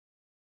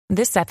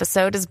This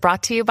episode is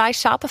brought to you by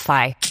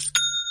Shopify.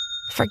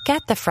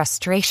 Forget the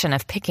frustration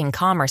of picking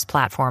commerce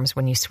platforms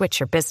when you switch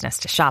your business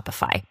to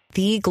Shopify,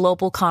 the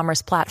global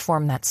commerce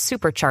platform that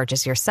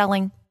supercharges your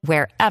selling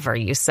wherever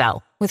you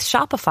sell. With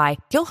Shopify,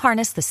 you'll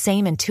harness the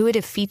same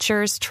intuitive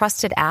features,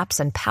 trusted apps,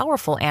 and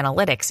powerful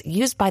analytics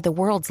used by the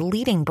world's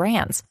leading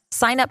brands.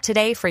 Sign up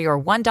today for your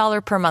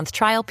 $1 per month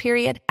trial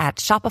period at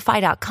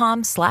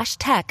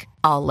shopify.com/tech,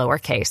 all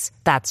lowercase.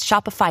 That's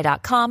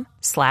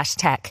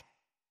shopify.com/tech.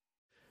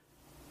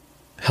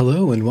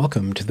 Hello and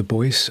welcome to the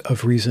Voice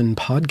of Reason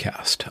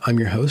podcast. I'm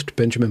your host,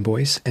 Benjamin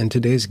Boyce, and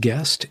today's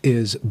guest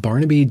is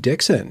Barnaby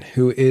Dixon,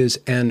 who is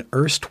an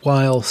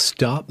erstwhile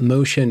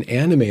stop-motion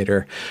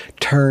animator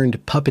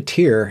turned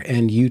puppeteer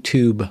and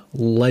YouTube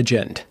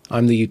legend.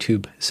 I'm the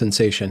YouTube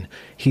sensation.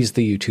 He's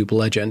the YouTube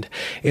legend.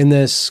 In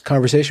this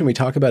conversation, we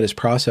talk about his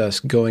process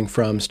going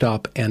from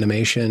stop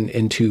animation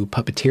into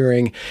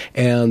puppeteering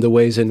and the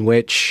ways in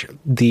which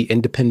the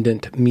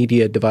independent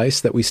media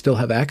device that we still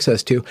have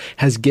access to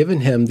has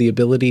given him the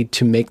ability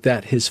to make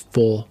that his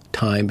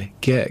full-time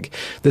gig.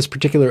 This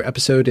particular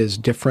episode is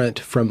different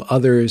from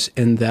others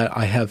in that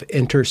I have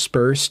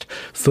interspersed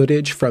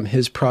footage from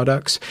his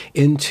products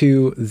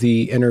into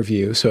the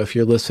interview. So if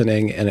you're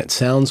listening and it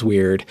sounds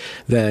weird,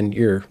 then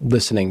you're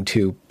listening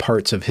to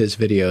parts of his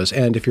videos.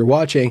 And if you're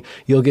watching,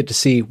 you'll get to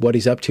see what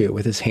he's up to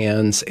with his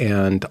hands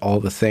and all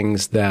the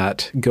things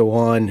that go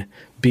on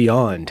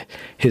beyond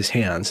his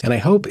hands. And I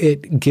hope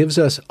it gives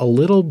us a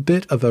little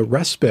bit of a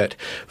respite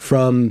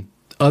from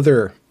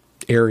other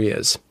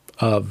areas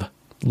of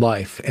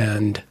life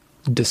and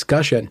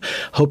discussion.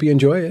 Hope you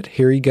enjoy it.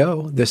 Here you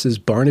go. This is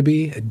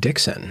Barnaby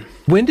Dixon.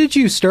 When did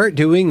you start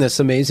doing this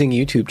amazing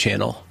YouTube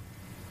channel?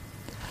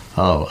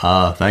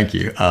 Thank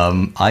you.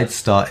 I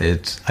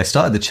started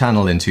the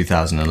channel in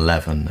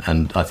 2011,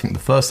 and I think the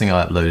first thing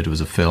I uploaded was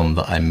a film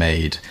that I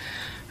made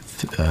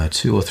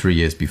 2 or 3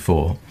 years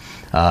before.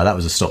 That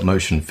was a stop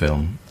motion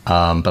film,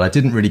 but I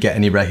didn't really get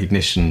any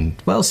recognition.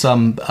 Well,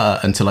 some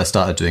until I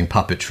started doing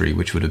puppetry,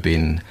 which would have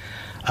been,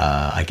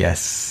 I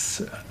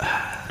guess,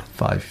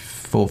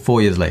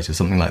 4 years later,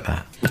 something like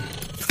that.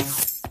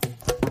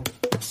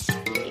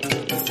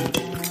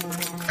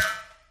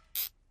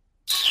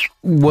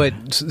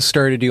 What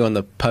started you on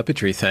the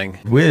puppetry thing?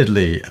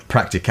 Weirdly,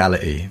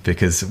 practicality,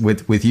 because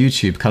with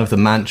YouTube, kind of the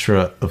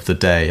mantra of the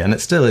day, and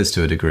it still is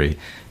to a degree,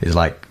 is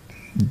like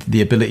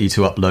the ability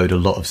to upload a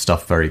lot of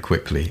stuff very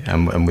quickly.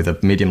 And with a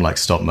medium like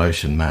stop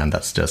motion, man,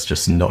 that's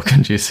just not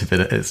conducive.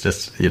 It's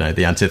just,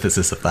 the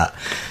antithesis of that.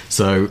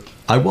 So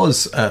I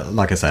was,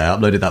 like I say, I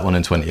uploaded that one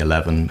in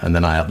 2011, and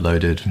then I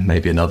uploaded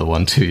maybe another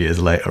one 2 years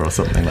later or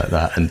something like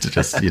that. And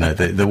just,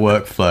 the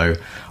workflow,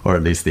 or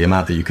at least the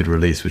amount that you could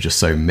release, was just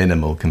so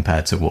minimal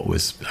compared to what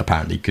was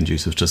apparently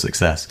conducive to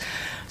success.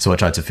 So I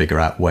tried to figure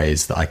out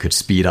ways that I could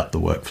speed up the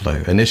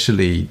workflow.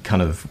 Initially,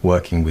 kind of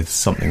working with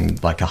something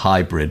like a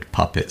hybrid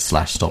puppet /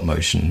 stop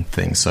motion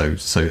thing. So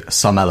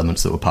some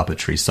elements that were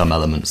puppetry, some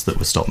elements that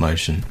were stop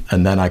motion.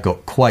 And then I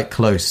got quite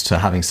close to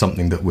having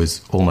something that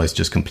was almost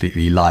just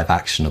completely live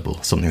actionable,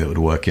 something that would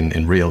work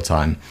in real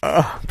time.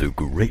 The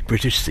great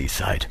British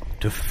seaside.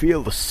 To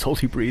feel the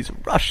salty breeze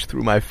rush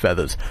through my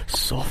feathers.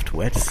 Soft,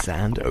 wet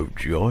sand, oh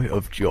joy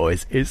of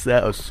joys. Is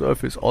there a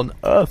surface on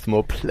earth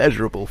more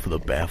pleasurable for the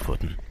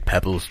barefooten?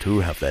 Pebbles too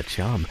have their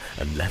charm,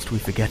 and lest we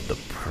forget the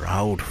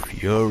proud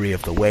fury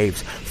of the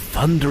waves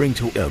thundering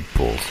to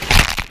balls.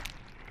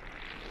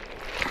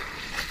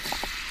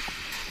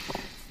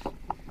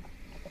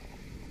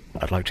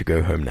 I'd like to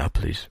go home now,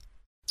 please.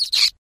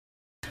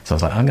 So I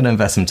was like, I'm going to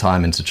invest some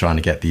time into trying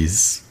to get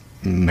these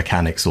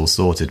mechanics all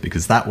sorted,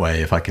 because that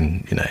way, if I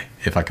can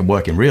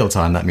work in real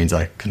time, that means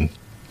I can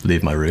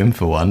leave my room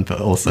for one, but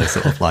also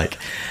sort of like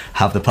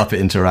have the puppet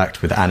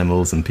interact with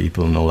animals and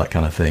people and all that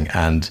kind of thing.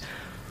 And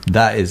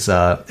that is,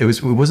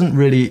 it wasn't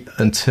really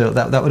until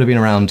that would have been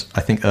around,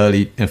 I think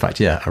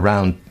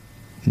around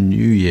New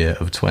Year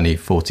of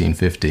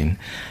 2014-15,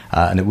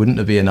 and it wouldn't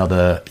have been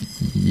another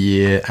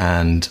year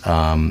and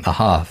a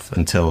half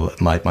until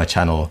my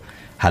channel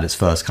had its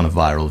first kind of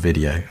viral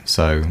video.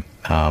 So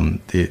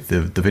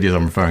the videos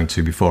I'm referring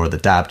to before are the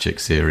Dab Chick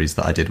series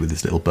that I did with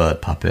this little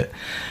bird puppet,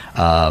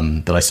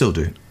 that I still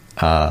do,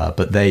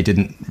 but they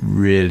didn't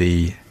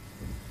really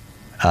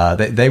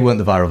they weren't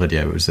the viral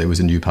video. It was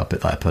a new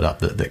puppet that I put up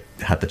that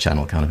had the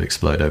channel kind of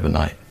explode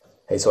overnight.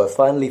 Hey, so I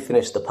finally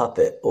finished the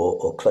puppet,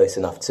 or close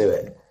enough to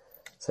it.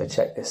 So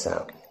check this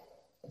out.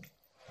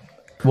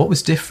 What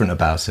was different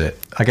about it?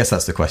 I guess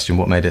that's the question.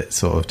 What made it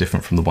sort of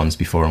different from the ones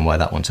before, and why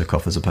that one took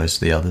off as opposed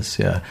to the others?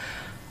 Yeah,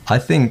 I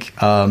think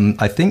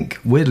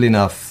weirdly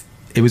enough,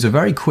 it was a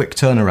very quick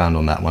turnaround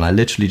on that one. I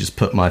literally just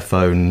put my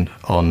phone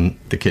on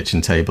the kitchen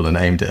table and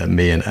aimed it at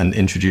me and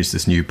introduced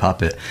this new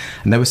puppet.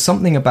 And there was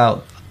something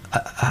about,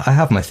 I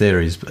have my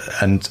theories,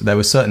 and there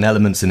were certain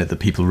elements in it that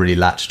people really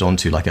latched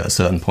onto. Like at a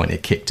certain point,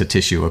 it kicked a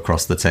tissue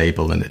across the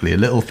table, and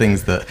little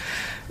things that,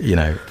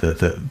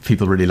 that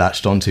people really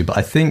latched onto. But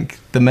I think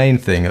the main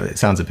thing, it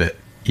sounds a bit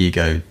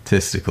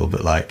egotistical,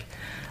 but like,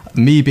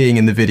 me being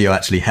in the video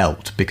actually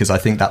helped, because I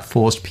think that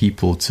forced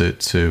people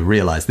to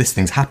realize this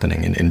thing's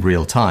happening in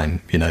real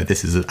time. You know,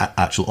 this is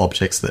actual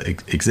objects that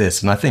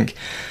exist. And I think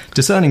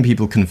discerning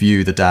people can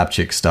view the dab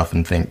chick stuff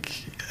and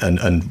think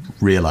and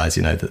realize,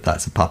 you know, that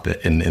that's a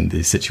puppet in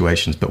these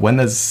situations. But when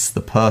there's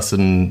the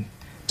person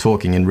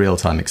talking in real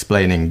time,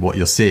 explaining what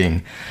you're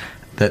seeing,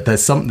 that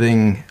there's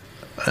something,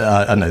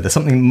 I don't know, there's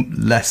something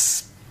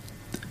less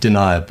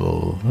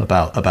deniable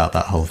about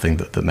that whole thing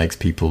that makes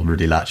people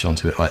really latch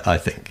onto it, I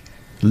think.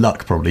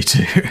 Luck probably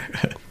too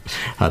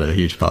had a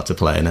huge part to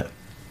play in it.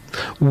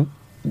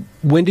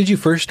 When did you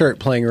first start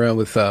playing around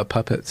with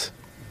puppets?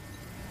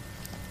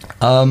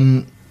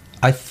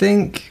 I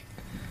think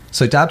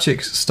so.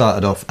 Dabchick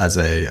started off as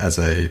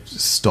a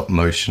stop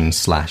motion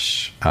 /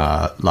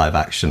 live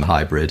action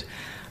hybrid,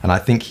 and I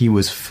think he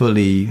was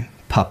fully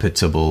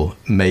puppetable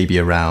maybe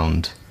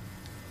around,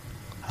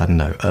 I don't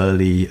know,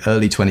 early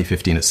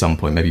 2015 at some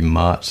point, maybe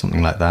March,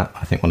 something like that.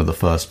 I think one of the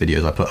first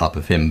videos I put up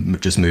of him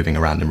just moving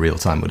around in real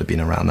time would have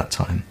been around that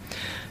time.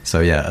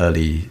 So yeah,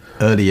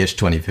 early-ish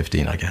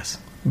 2015, I guess.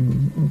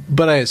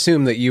 But I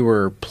assume that you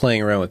were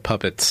playing around with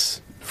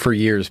puppets for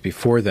years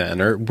before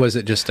then, or was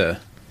it just a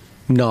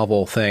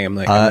novel thing? I'm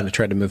going to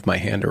try to move my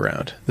hand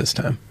around this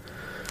time.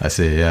 I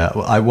see. Yeah,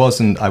 well, I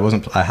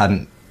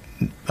hadn't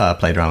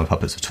played around with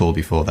puppets at all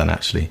before then,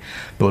 actually.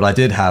 But what I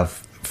did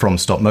have from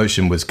stop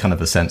motion was kind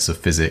of a sense of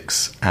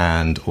physics,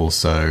 and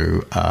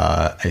also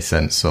a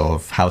sense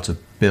of how to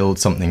build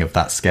something of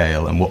that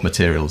scale and what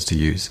materials to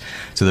use.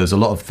 So there was a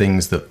lot of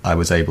things that I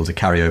was able to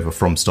carry over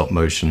from stop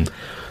motion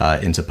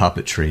into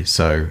puppetry.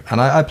 So,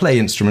 and I play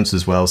instruments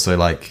as well, so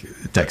like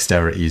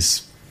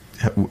dexterity's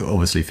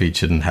obviously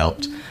featured and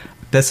helped.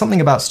 There's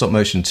something about stop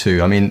motion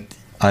too. I mean,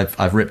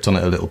 I've ripped on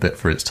it a little bit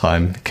for its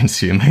time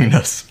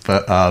consumingness,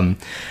 but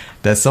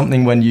there's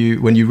something when you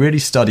really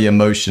study a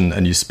motion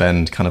and you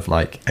spend kind of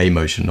like a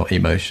motion, not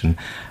emotion,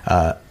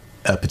 a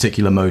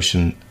particular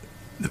motion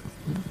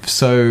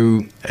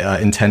so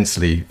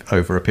intensely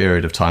over a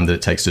period of time that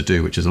it takes to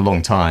do, which is a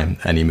long time,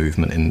 any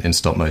movement in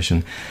stop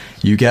motion,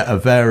 you get a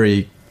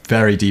very,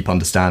 very deep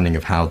understanding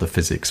of how the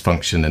physics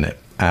function in it.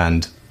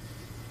 And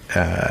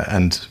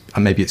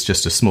maybe it's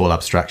just a small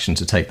abstraction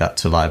to take that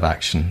to live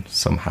action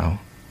somehow,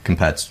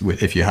 compared to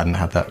if you hadn't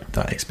had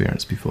that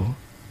experience before.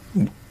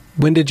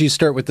 When did you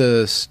start with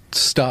the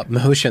stop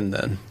motion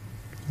then?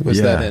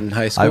 Was that in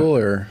high school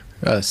or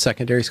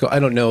secondary school? I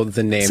don't know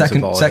the names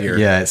of all of your...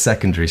 Yeah, it's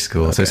secondary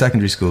school. Okay. So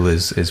secondary school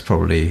is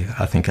probably,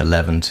 I think,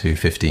 11 to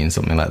 15,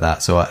 something like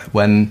that. So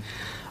when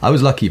I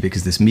was lucky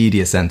because this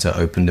media center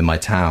opened in my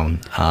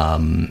town,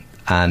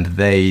 and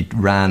they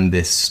ran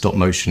this stop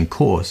motion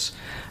course.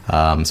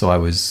 So I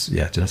was,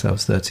 did I say I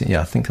was 13?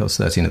 Yeah, I think I was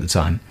 13 at the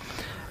time.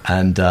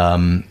 And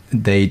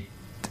they...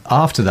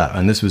 After that,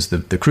 and this was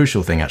the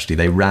crucial thing actually,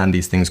 they ran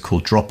these things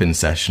called drop-in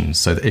sessions,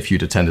 so that if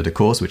you'd attended a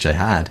course, which I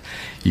had,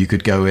 you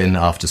could go in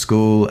after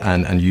school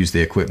and use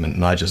the equipment.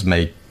 And I just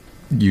made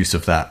use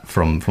of that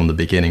from the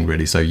beginning,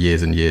 really. So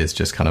years and years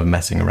just kind of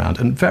messing around,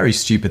 and very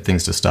stupid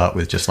things to start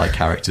with, just like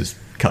characters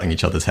cutting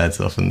each other's heads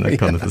off and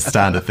kind of the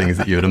standard things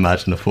that you would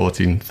imagine a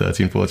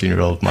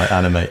 14-year-old might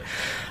animate.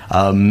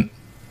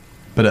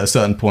 But at a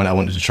certain point I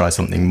wanted to try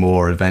something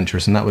more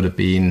adventurous, and that would have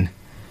been,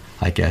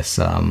 I guess,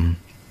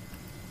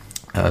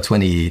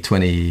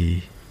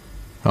 2008,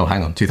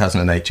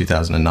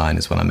 2009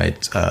 is when I made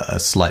a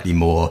slightly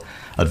more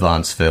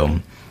advanced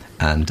film.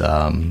 And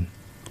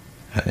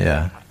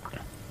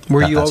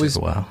were you always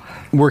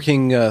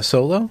working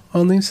solo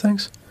on these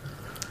things?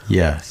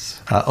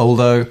 Yes,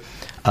 although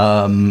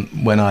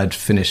when I'd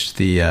finished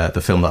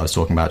the film that I was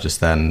talking about just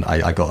then,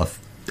 I got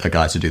a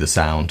guy to do the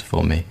sound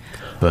for me.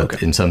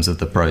 But in terms of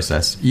the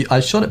process, I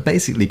shot it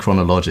basically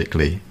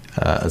chronologically,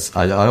 as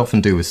I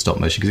often do with stop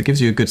motion, because it gives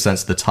you a good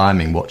sense of the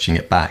timing watching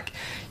it back.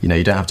 You know,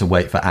 you don't have to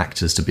wait for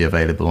actors to be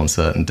available on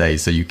certain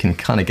days, so you can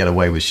kind of get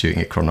away with shooting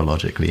it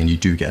chronologically, and you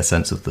do get a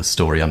sense of the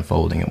story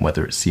unfolding and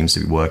whether it seems to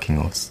be working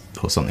or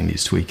something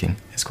needs tweaking.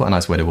 It's quite a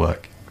nice way to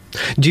work.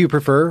 Do you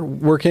prefer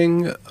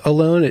working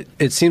alone?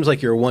 It seems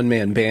like you're a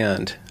one-man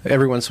band.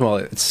 Every once in a while,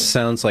 it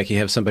sounds like you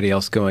have somebody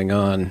else going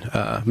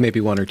on, maybe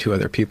one or two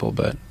other people,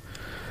 but...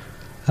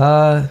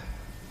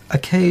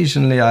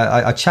 Occasionally,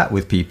 I chat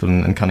with people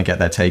and kind of get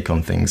their take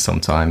on things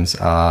sometimes.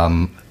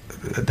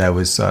 There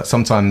was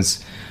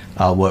sometimes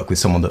I'll work with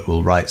someone that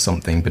will write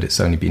something, but it's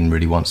only been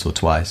really once or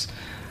twice.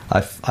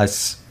 I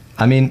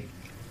mean,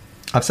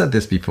 I've said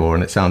this before,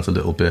 and it sounds a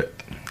little bit...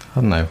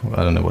 I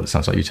don't know what it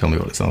sounds like. You tell me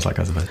what it sounds like,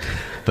 I suppose.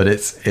 But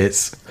it's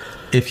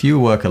if you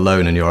work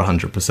alone and you're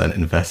 100%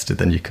 invested,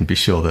 then you can be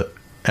sure that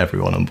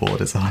everyone on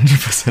board is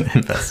 100%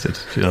 invested.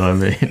 Do you know what I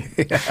mean?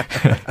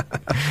 Yeah.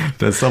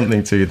 There's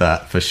something to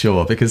that for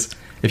sure, because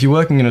if you're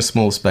working in a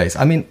small space,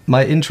 I mean,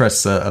 my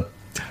interests are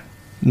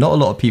not a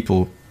lot of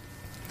people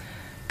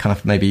kind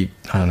of maybe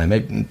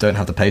don't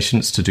have the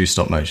patience to do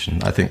stop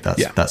motion. I think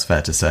that's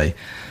fair to say.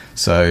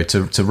 So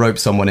to rope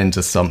someone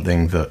into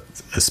something that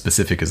as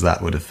specific as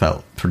that would have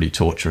felt pretty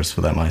torturous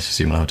for them, I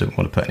assume. I didn't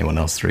want to put anyone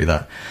else through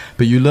that.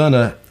 But you learn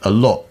a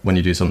lot when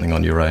you do something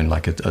on your own,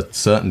 like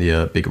certainly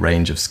a big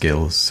range of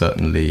skills.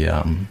 Certainly,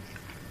 I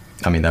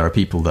mean, there are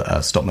people that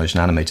are stop motion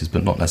animators,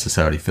 but not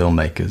necessarily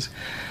filmmakers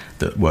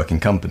that work in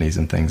companies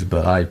and things.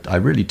 But I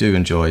really do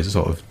enjoy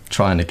sort of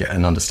trying to get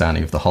an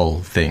understanding of the whole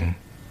thing,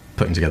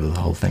 putting together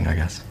the whole thing, I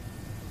guess.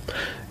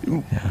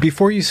 Yeah.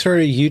 Before you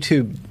started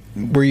YouTube,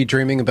 were you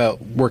dreaming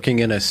about working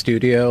in a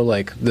studio,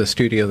 like the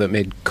studio that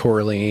made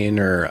Coraline,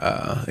 or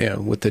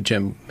with the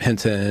Jim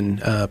Henson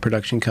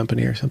production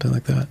company or something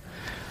like that?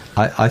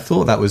 I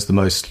thought that was the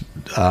most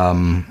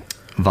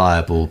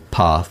viable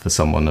path for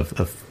someone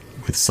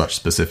with such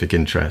specific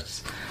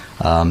interests.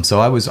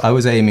 So I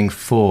was aiming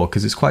for,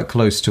 because it's quite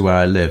close to where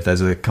I live, there's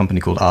a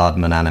company called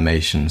Aardman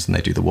Animations, and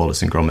they do the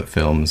Wallace and Gromit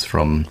films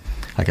from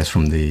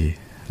the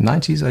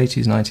 90s,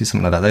 80s, 90s,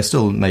 something like that. They're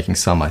still making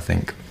some, I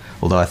think.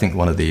 Although I think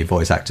one of the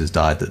voice actors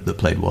died that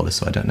played Wallace,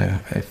 so I don't know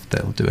if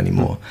they'll do any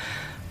more.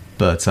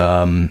 But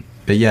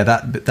yeah,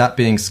 that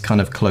being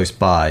kind of close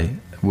by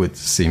would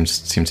seem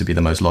to be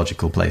the most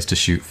logical place to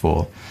shoot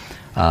for.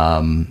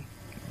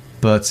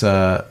 But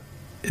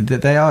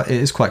it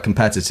is quite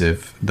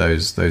competitive,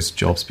 those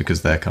jobs,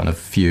 because they're kind of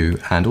few,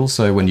 and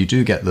also when you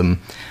do get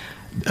them,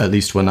 at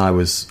least when I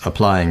was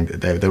applying,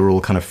 they were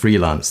all kind of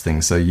freelance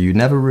things, so you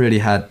never really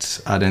had,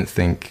 I don't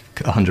think,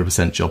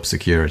 100% job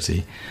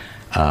security.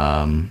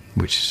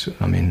 Which,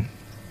 I mean,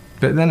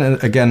 but then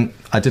again,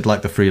 I did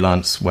like the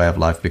freelance way of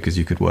life because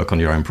you could work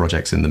on your own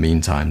projects in the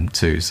meantime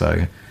too,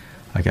 so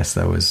I guess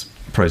there was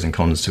pros and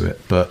cons to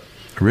it. But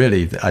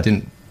really, I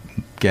didn't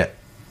get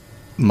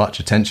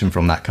much attention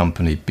from that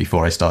company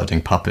before I started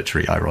doing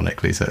puppetry,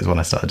 ironically. So it was when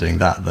I started doing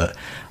that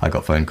I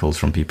got phone calls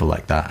from people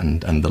like that,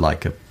 and the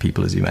like of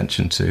people, as you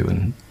mentioned too.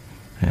 And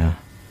yeah,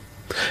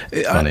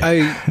 funny.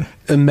 I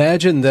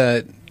imagine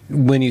that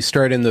when you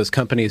start in those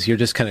companies, you're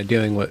just kind of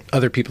doing what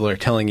other people are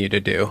telling you to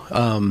do.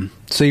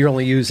 So you're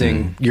only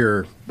using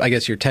your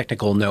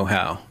technical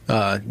know-how.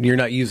 You're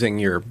not using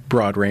your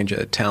broad range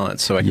of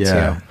talents. So I can see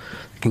how you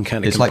can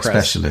kind of it's compress.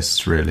 Like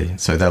specialists, really.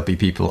 So there'll be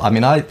people. I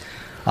mean, I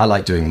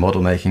like doing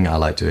model making. I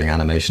like doing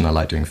animation. I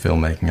like doing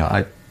filmmaking.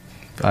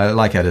 I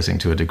like editing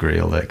to a degree,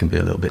 although it can be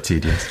a little bit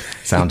tedious.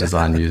 Sound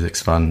design,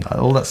 music's fun.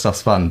 All that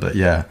stuff's fun. But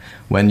yeah,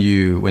 when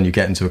you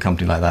get into a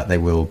company like that, they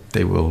will.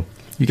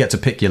 You get to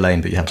pick your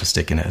lane, but you have to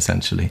stick in it,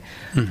 essentially.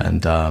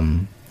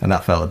 Mm-hmm. And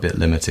that felt a bit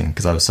limiting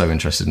because I was so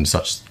interested in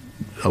such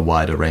a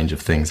wider range of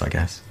things, I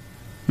guess.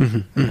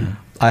 Mm-hmm. Mm-hmm.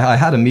 I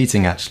had a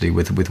meeting actually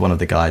with one of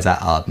the guys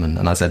at Aardman,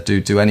 and I said,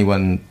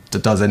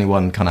 does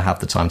anyone kind of have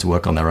the time to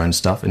work on their own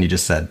stuff? And he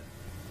just said,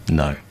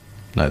 no,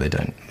 they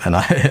don't. And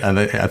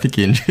I think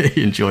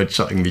he enjoyed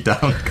shutting me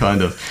down,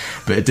 kind of.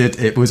 But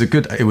it was a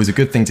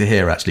good thing to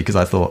hear, actually, because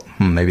I thought,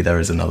 maybe there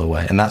is another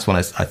way. And that's when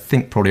I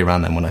think probably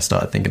around then when I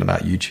started thinking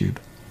about YouTube.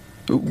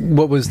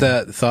 What was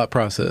that thought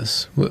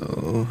process?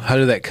 How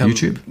did that come?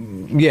 YouTube?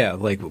 Yeah,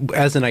 like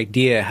as an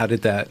idea, how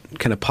did that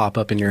kind of pop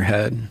up in your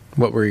head?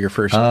 What were your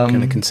first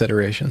kind of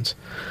considerations?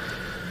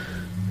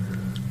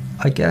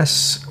 I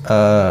guess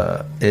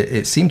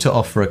it seemed to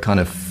offer a kind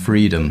of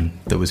freedom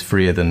that was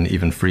freer than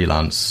even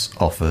freelance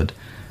offered.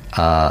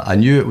 I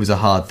knew it was a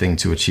hard thing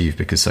to achieve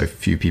because so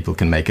few people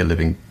can make a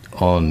living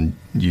on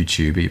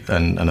YouTube,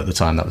 and at the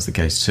time that was the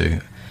case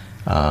too.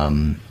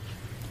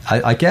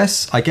 I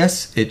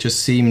guess it just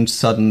seemed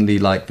suddenly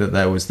like that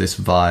there was this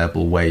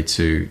viable way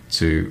to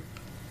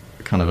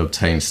kind of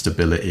obtain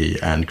stability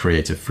and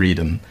creative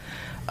freedom,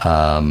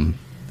 and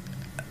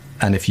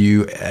if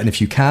you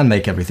can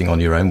make everything on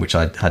your own, which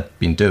I had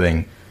been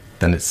doing,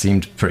 then it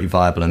seemed pretty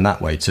viable in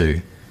that way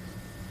too.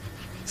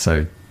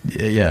 So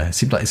yeah, it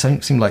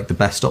seemed like the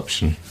best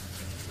option.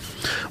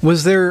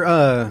 Was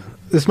there?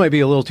 This might be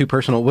a little too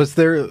personal. Was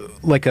there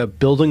like a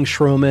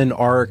Bildungsroman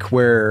arc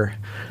where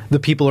the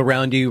people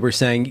around you were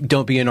saying,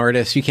 "Don't be an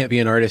artist. You can't be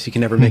an artist. You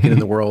can never make it in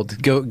the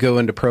world. Go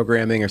into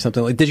programming or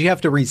something." Like, did you have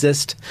to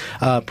resist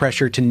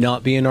pressure to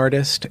not be an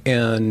artist?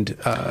 And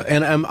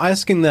I'm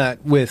asking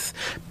that with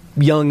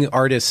young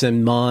artists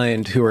in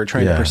mind who are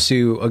trying to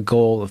pursue a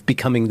goal of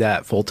becoming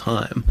that full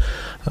time.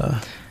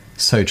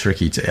 So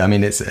tricky to, I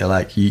mean, it's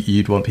like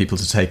you'd want people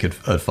to take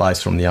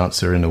advice from the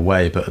answer in a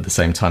way, but at the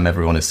same time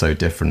everyone is so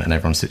different and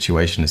everyone's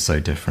situation is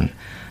so different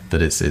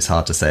that it's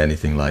hard to say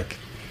anything like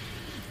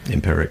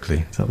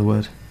empirically, is that the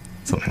word?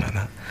 Something like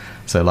that.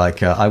 So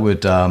like I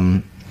would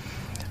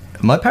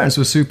my parents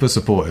were super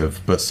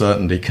supportive but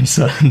certainly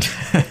concerned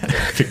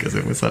because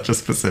it was such a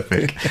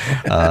specific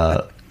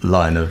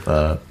line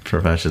of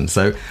profession.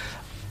 So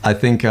I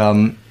think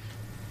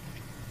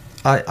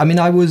I mean,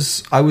 I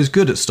was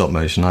good at stop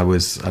motion. I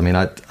was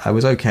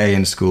okay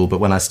in school, but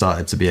when I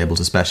started to be able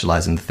to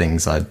specialize in the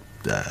things I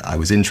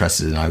was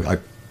interested in, I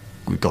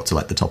got to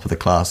like the top of the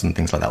class and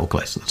things like that, or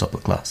close to the top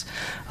of the class.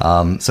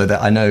 So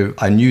that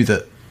I knew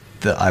that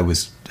I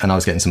was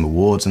getting some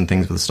awards and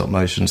things with the stop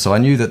motion. So I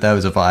knew that there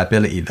was a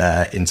viability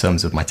there in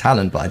terms of my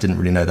talent, but I didn't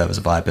really know there was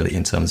a viability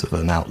in terms of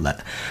an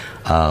outlet.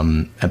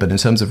 But in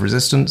terms of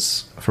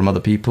resistance from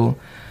other people,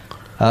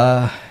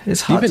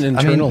 it's hard. Even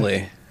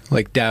internally.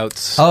 Like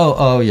doubts?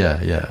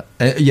 Yeah.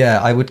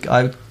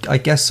 I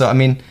guess so. I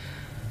mean,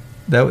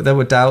 there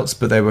were doubts,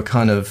 but they were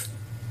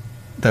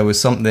there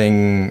was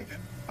something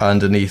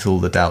underneath all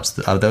the doubts.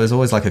 There was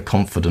always like a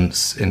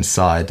confidence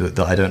inside that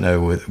I don't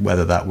know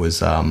whether that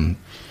was a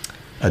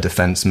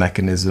defense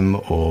mechanism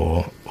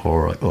or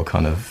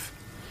kind of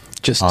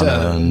just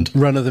unearned,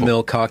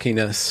 run-of-the-mill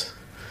cockiness.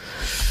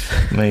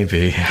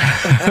 Maybe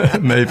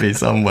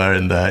somewhere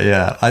in there.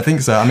 Yeah, I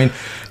think so. I mean,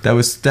 there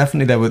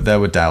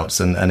were doubts,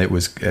 and it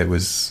was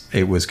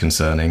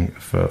concerning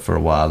for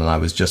a while. And I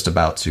was just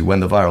about to, when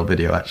the viral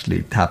video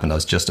actually happened, I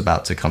was just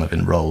about to kind of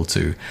enroll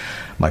to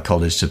my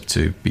college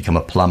to become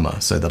a plumber,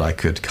 so that I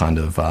could kind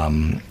of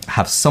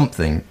have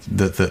something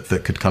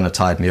that could kind of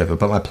tide me over.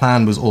 But my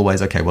plan was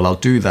always, okay, well, I'll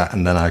do that,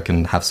 and then I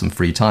can have some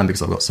free time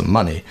because I've got some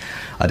money.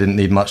 I didn't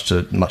need much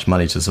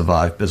money to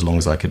survive, as long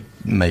as I could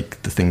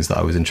make the things that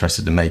I was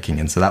interested in making.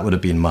 And so that would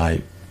have been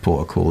my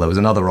port of call. There was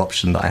another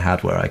option that I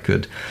had where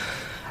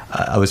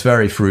I was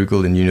very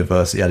frugal in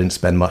university. I didn't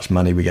spend much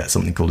money. We get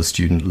something called a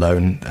student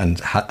loan,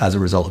 and as a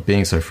result of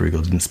being so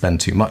frugal, I didn't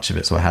spend too much of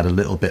it. So I had a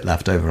little bit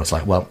left over. I was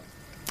like, well,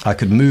 I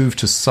could move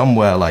to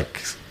somewhere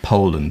like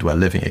Poland where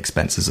living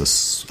expenses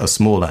are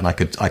smaller, and I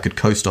could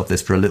coast off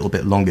this for a little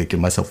bit longer,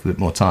 give myself a bit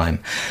more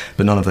time.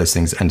 But none of those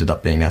things ended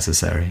up being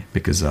necessary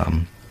because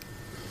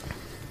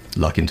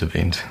luck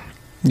intervened.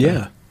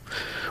 Yeah.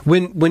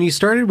 When you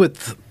started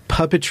with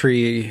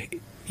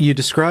puppetry, you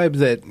described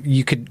that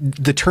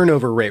the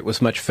turnover rate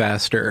was much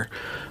faster.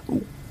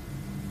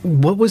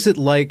 What was it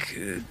like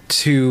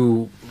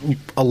to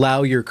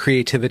allow your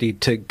creativity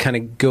to kind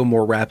of go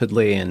more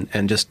rapidly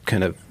and just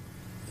kind of,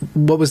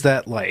 what was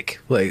that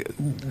like? Like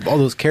all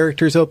those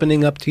characters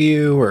opening up to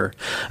you, or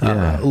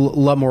a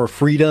lot more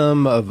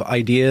freedom of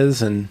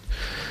ideas? And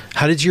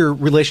how did your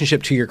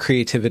relationship to your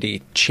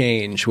creativity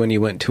change when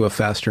you went to a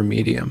faster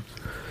medium?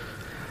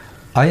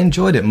 I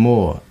enjoyed it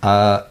more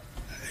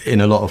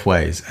in a lot of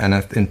ways,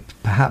 and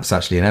perhaps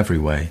actually in every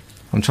way.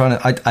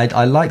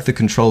 I like the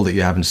control that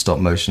you have in stop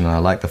motion, and I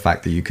like the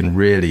fact that you can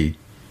really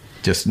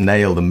just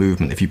nail the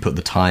movement if you put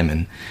the time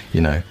in,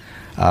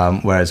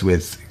 whereas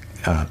with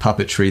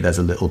puppetry, there's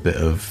a little bit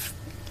of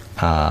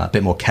a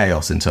bit more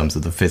chaos in terms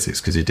of the physics,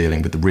 because you're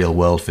dealing with the real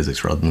world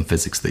physics rather than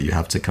physics that you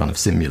have to kind of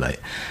simulate.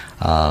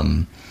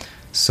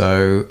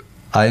 So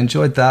I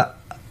enjoyed that,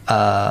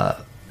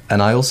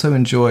 and I also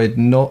enjoyed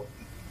not.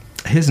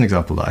 Here's an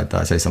example that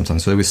I say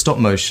sometimes. So with stop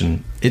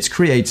motion, it's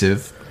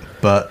creative,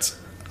 but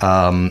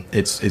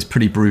it's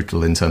pretty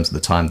brutal in terms of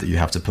the time that you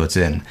have to put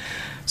in.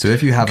 So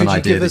if you have an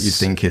idea that you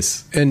think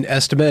is an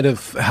estimate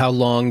of how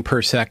long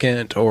per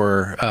second,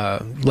 or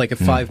like a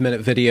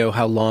 5-minute video,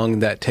 how long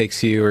that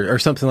takes you, or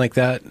something like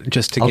that,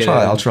 just to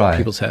I'll try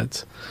people's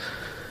heads.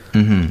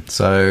 Mm-hmm.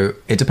 So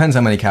it depends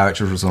how many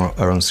characters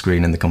are on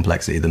screen and the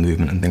complexity of the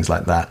movement and things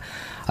like that.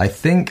 I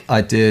think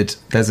I did.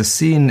 There's a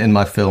scene in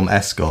my film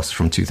Escos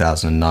from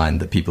 2009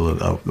 that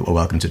people are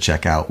welcome to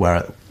check out,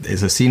 where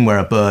it's a scene where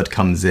a bird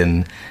comes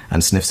in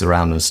and sniffs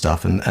around and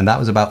stuff, and that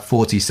was about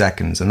 40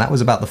 seconds, and that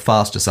was about the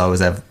fastest I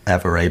was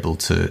ever able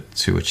to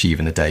achieve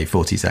in a day,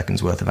 40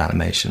 seconds worth of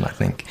animation, I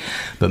think.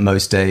 But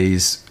most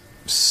days,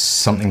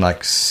 something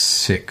like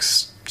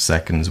 6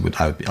 seconds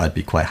I'd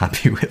be quite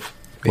happy with.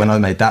 When I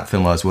made that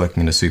film, I was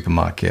working in a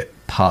supermarket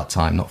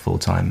part-time, not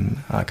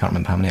full-time. I can't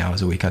remember how many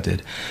hours a week I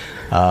did.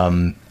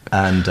 And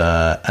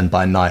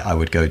by night I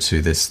would go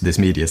to this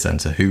media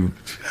center, who,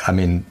 I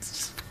mean,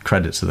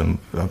 credit to them.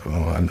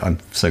 I'm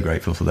so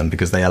grateful for them,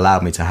 because they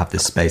allowed me to have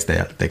this space. They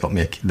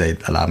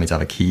allowed me to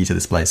have a key to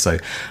this place. So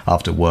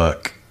after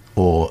work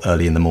or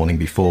early in the morning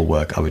before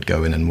work, I would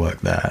go in and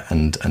work there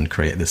and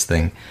create this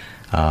thing,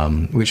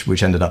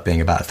 which ended up being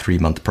about a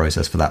 3-month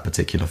process for that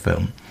particular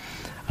film.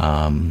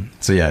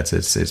 So yeah,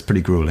 it's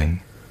pretty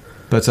grueling.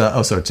 But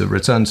to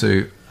return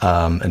to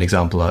an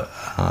example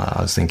I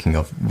was thinking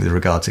of with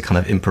regard to kind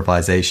of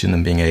improvisation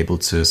and being able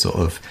to sort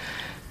of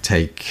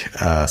take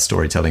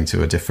storytelling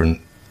to a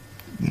different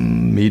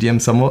medium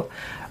somewhat,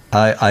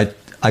 I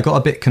got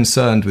a bit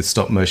concerned with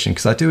stop motion,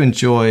 because I do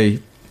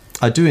enjoy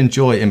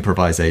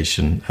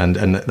improvisation,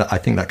 and I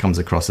think that comes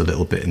across a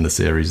little bit in the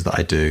series that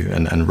I do,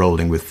 and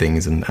rolling with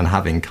things and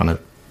having kind of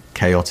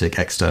chaotic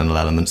external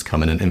elements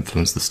come in and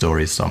influence the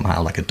story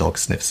somehow, like a dog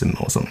sniffs him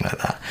or something like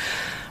that.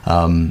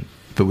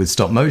 But with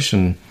stop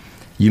motion,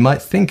 you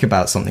might think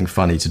about something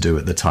funny to do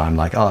at the time,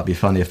 like, it'd be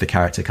funny if the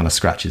character kind of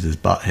scratches his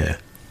butt here.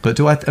 But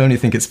do I only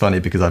think it's funny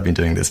because I've been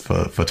doing this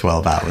for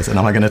 12 hours? And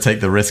am I going to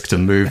take the risk to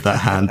move that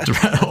hand?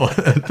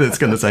 It's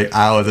going to take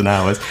hours and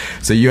hours.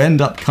 So you end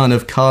up kind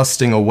of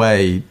casting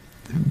away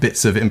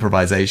bits of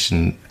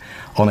improvisation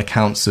on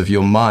accounts of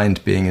your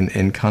mind being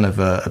in kind of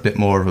a bit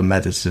more of a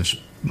meditative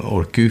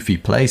or goofy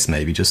place,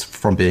 maybe, just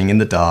from being in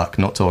the dark,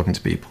 not talking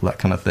to people, that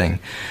kind of thing.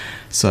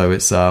 So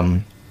it's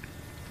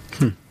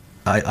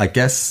I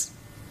guess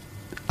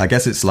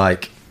it's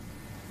like,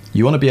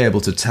 you want to be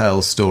able to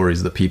tell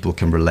stories that people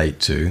can relate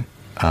to,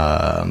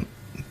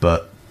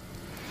 but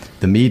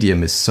the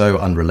medium is so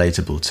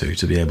unrelatable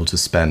to be able to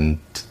spend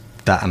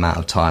that amount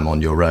of time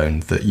on your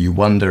own that you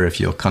wonder if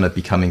you're kind of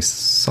becoming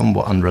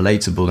somewhat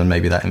unrelatable, and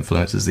maybe that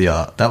influences the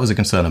art. That was a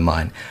concern of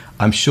mine.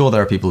 I'm sure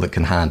there are people that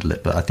can handle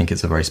it, but I think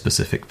it's a very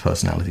specific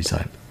personality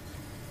type.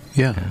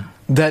 Yeah.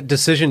 That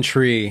decision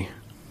tree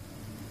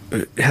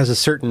has a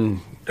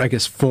certain, I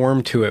guess,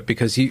 form to it,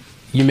 because you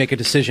make a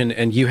decision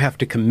and you have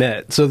to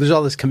commit. So there's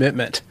all this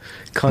commitment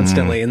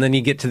constantly. And then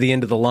you get to the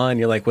end of the line,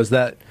 you're like, was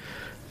that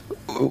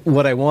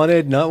what I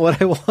wanted? Not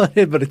what I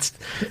wanted, but it's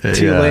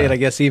too late, I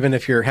guess, even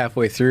if you're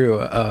halfway through,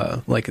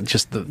 like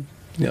just the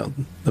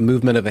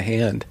movement of a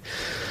hand.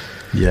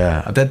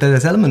 Yeah,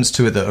 there's elements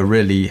to it that are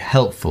really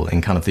helpful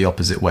in kind of the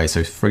opposite way.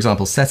 So, for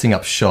example, setting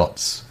up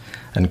shots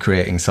and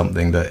creating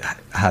something that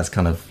has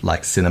kind of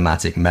like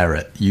cinematic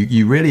merit.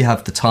 You really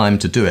have the time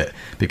to do it,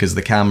 because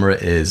the camera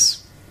is,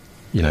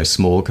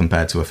 small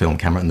compared to a film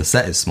camera, and the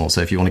set is small.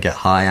 So if you want to get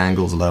high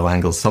angles, low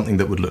angles, something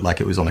that would look like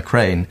it was on a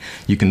crane,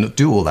 you can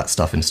do all that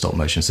stuff in stop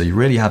motion. So you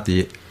really have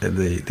the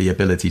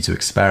ability to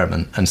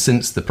experiment. And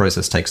since the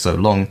process takes so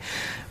long,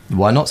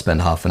 why not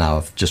spend half an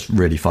hour just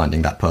really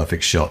finding that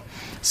perfect shot?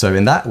 So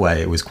in that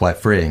way, it was quite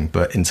freeing.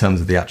 But in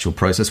terms of the actual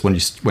process, when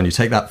you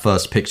take that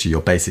first picture,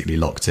 you're basically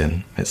locked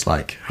in. It's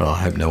like, I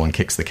hope no one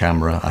kicks the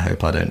camera. I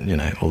hope I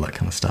don't, all that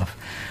kind of stuff.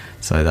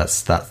 So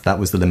that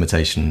was the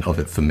limitation of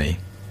it for me.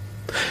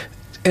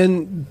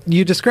 And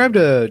you described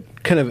a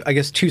kind of, I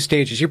guess, 2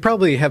 stages. You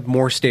probably have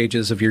more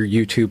stages of your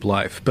YouTube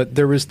life, but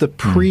there was the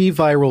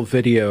pre-viral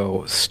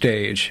video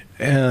stage,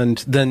 and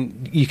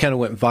then you kind of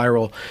went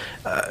viral.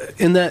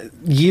 In that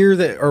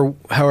year or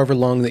however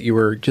long that you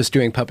were just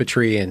doing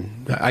puppetry,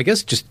 and I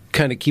guess just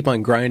kind of keep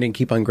on grinding,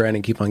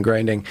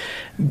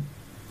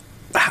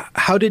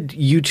 how did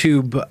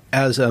YouTube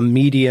as a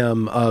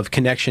medium of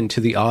connection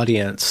to the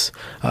audience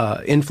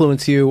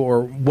influence you,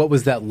 or what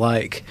was that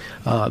like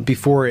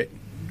before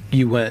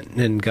you went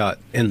and got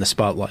in the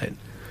spotlight?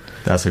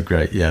 That's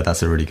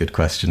a really good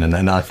question.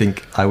 And I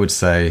think I would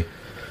say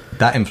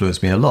that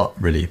influenced me a lot,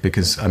 really,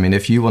 because, I mean,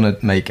 if you want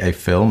to make a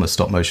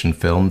stop motion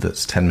film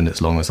that's 10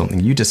 minutes long or something,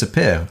 you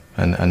disappear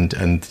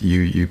and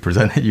you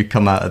present it, you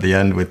come out at the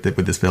end with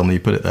this film and you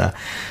put it there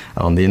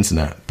on the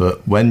internet.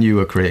 But when you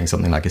were creating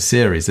something like a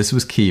series, this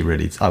was key,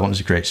 really. I wanted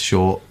to create a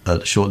short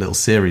little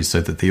series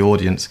so that the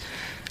audience,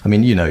 I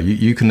mean,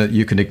 you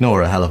can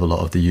ignore a hell of a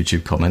lot of the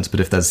YouTube comments, but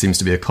if there seems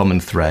to be a common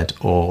thread,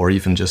 or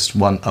even just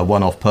a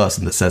one-off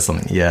person that says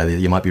something,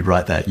 you might be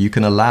right there. You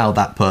can allow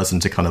that person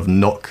to kind of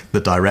knock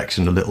the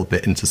direction a little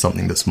bit into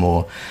something that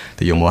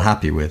you're more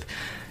happy with.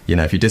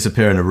 If you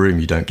disappear in a room,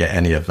 you don't get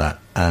any of that,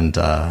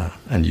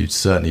 and you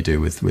certainly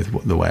do with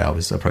the way I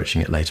was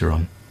approaching it later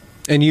on.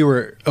 And you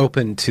were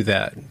open to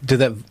that. Did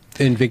that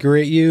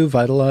invigorate you,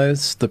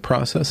 vitalize the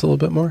process a little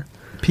bit more?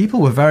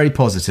 People were very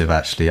positive,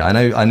 actually. I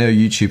know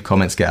YouTube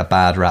comments get a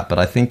bad rap, but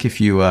I think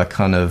if you were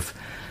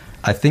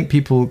I think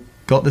people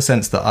got the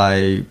sense that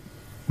I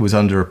was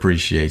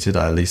underappreciated.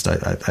 At least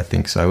I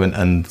think so,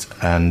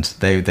 and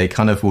they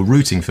kind of were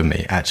rooting for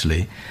me,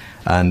 actually.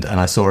 And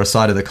I saw a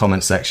side of the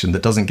comment section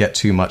that doesn't get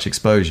too much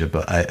exposure,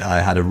 but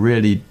I had a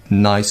really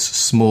nice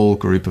small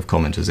group of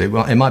commenters.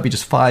 It might be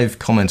just 5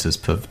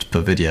 commenters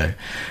per video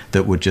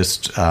that would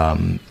just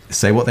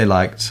say what they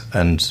liked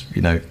and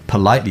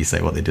politely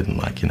say what they didn't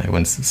like.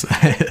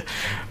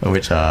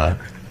 Which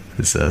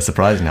is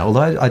surprising now.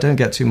 Although I don't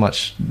get too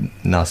much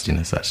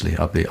nastiness, actually.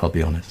 I'll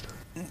be honest.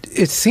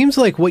 It seems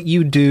like what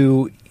you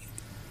do,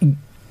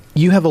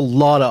 you have a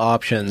lot of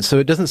options, so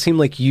it doesn't seem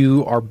like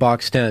you are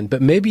boxed in,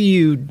 but maybe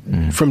you,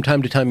 from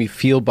time to time, you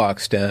feel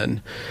boxed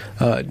in.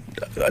 I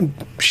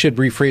should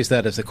rephrase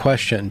that as a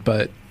question,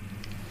 but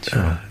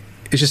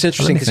it's just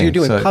interesting because you're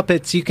doing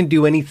puppets, you can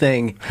do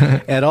anything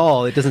at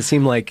all. It doesn't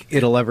seem like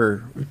it'll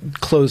ever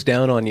close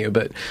down on you,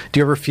 but do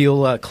you ever feel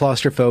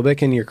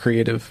claustrophobic in your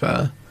creative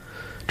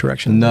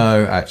direction?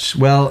 No,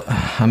 actually. Well,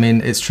 I mean,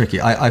 it's tricky.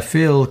 I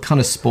feel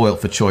kind of spoilt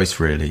for choice,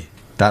 really.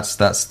 That's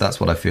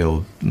what I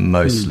feel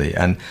mostly.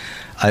 And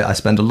I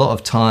spend a lot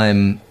of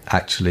time,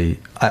 actually.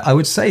 I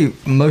would say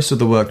most of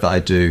the work that I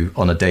do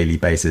on a daily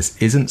basis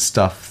isn't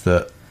stuff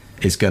that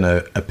is going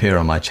to appear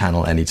on my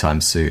channel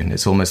anytime soon.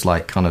 It's almost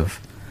like kind of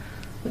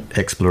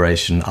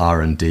exploration,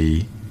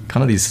 R&D,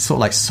 kind of these sort of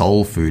like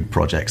soul food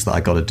projects that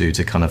I got to do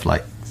to kind of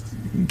like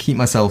keep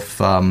myself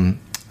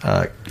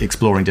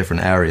exploring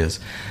different areas.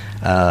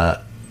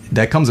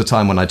 There comes a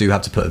time when I do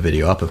have to put a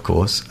video up, of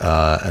course,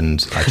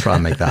 and I try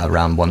and make that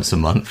around once a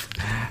month,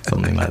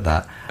 something like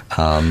that.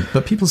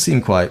 But people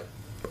seem quite,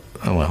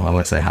 well, I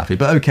won't say happy,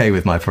 but okay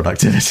with my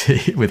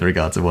productivity with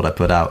regard to what I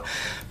put out.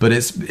 But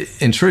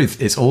in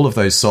truth, it's all of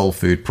those soul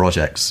food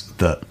projects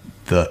that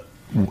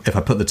if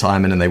I put the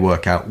time in and they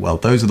work out well,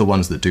 those are the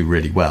ones that do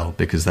really well,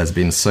 because there's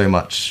been so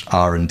much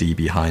R&D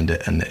behind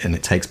it, and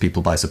it takes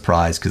people by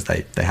surprise because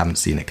they haven't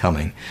seen it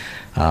coming.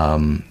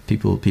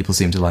 People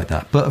seem to like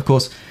that. But of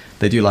course,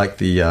 they do like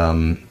the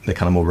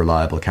kind of more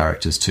reliable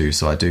characters too.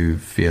 So I do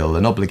feel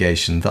an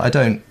obligation that I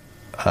don't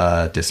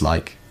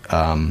dislike,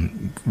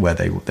 where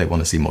they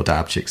want to see more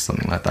dab chicks,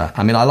 something like that.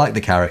 I mean, I like the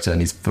character and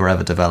he's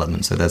forever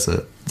developing. So there's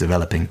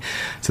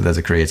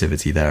a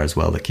creativity there as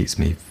well that keeps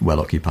me well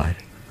occupied.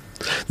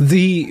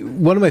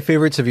 One of my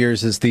favorites of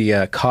yours is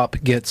the cop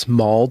gets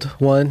mauled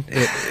one.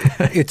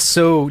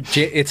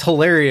 It's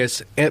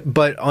hilarious,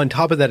 but on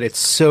top of that, it's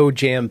so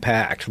jam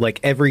packed. Like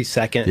every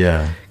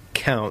second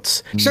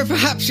counts. So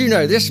perhaps you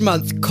know, this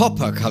month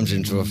Copper comes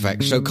into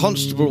effect, so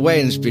Constable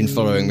Wayne's been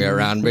following me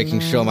around, making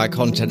sure my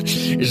content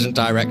isn't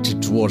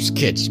directed towards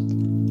kids.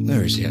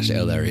 Where is he?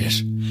 Oh, there he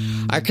is.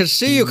 I can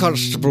see you,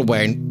 Constable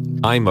Wayne.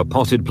 I'm a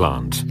potted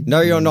plant.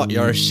 No, you're not.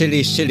 You're a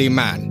silly, silly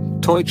man.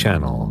 Toy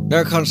channel.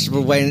 No,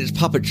 Constable Wayne, it's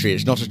puppetry.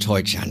 It's not a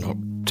toy channel.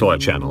 Toy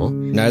channel?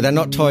 No, they're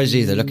not toys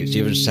either. Look, it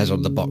even says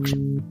on the box.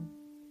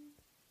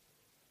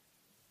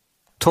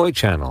 Toy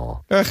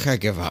channel. Ugh, I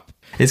give up.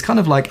 It's kind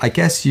of like, I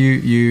guess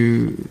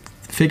you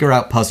figure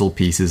out puzzle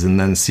pieces and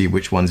then see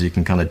which ones you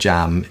can kind of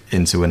jam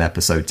into an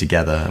episode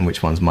together and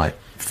which ones might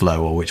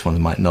flow or which ones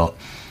might not.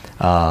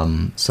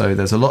 So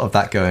there's a lot of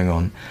that going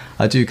on.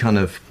 I do kind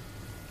of,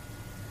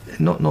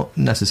 not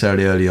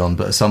necessarily early on,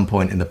 but at some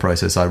point in the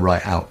process, I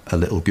write out a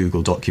little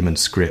Google document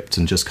script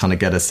and just kind of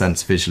get a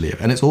sense visually.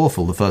 And it's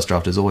awful. The first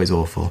draft is always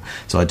awful.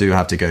 So I do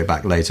have to go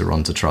back later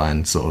on to try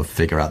and sort of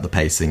figure out the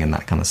pacing and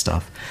that kind of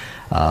stuff.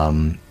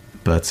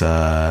 But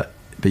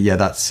yeah,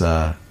 that's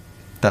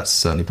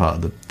certainly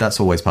that's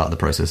always part of the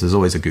process. There's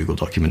always a Google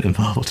document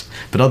involved.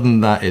 But other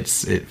than that, it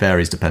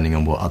varies depending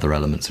on what other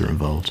elements are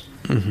involved.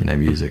 Mm-hmm. You know,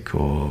 music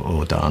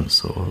or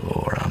dance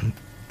or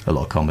a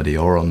lot of comedy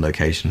or on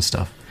location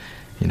stuff.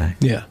 You know.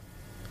 Yeah.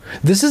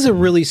 This is a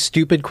really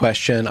stupid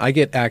question. I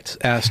get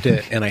asked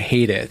it and I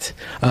hate it.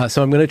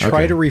 So I'm going to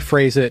try to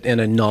rephrase it in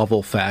a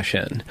novel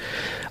fashion.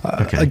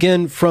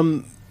 Again,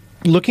 from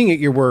looking at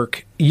your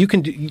work,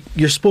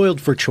 you're spoiled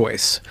for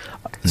choice.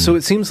 So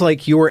it seems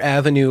like your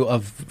avenue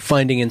of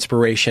finding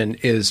inspiration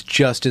is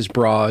just as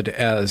broad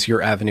as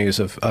your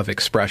avenues of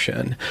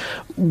expression.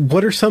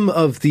 What are some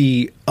of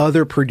the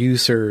other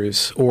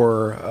producers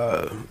or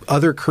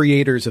other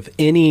creators of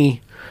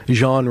any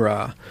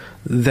genre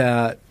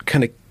that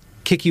kind of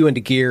kick you into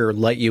gear or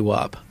light you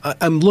up?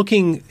 I'm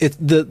looking at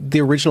the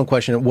original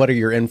question, what are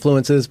your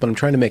influences? But I'm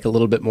trying to make it a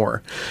little bit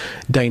more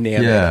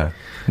dynamic. Yeah,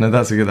 no,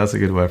 that's a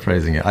good way of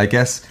phrasing it. I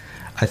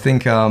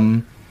think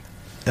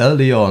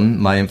early on,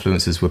 my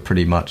influences were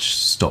pretty much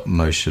stop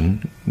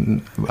motion.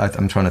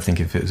 I'm trying to think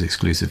if it was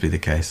exclusively the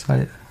case.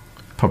 Well,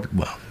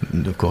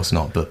 of course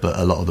not, but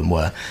a lot of them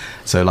were.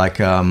 So like,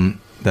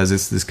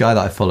 there's this guy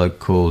that I followed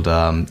called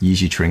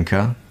Yiji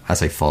Trinka. I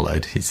say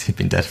followed, he's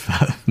been dead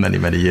for many,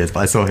 many years,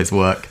 but I saw his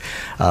work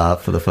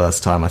for the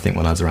first time, I think,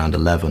 when I was around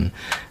 11.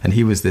 And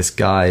he was this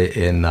guy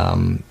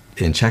in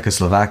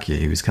Czechoslovakia.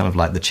 He was kind of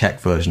like the Czech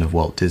version of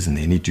Walt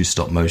Disney, and he'd do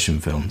stop motion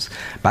films.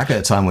 Back at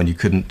a time when you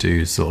couldn't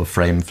do sort of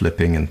frame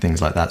flipping and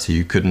things like that, so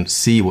you couldn't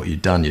see what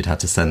you'd done. You'd had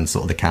to send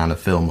sort of the can of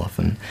film off.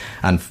 And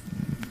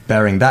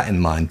bearing that in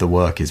mind, the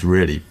work is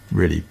really,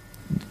 really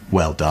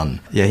well done.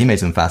 Yeah, he made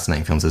some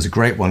fascinating films. There's a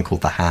great one called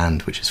The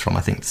Hand, which is from,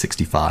 I think,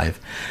 65,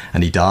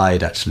 and he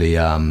died actually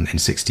in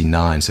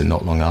 69, so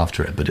not long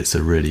after it, but it's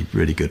a really,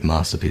 really good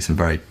masterpiece and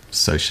very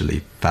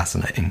socially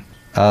fascinating.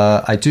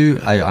 I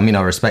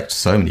respect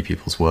so many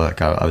people's work.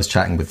 I was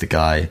chatting with the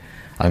guy,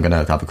 I'm going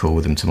to have a call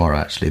with him tomorrow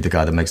actually, the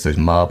guy that makes those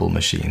marble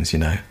machines, you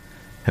know.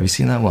 Have you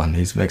seen that one?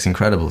 He makes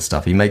incredible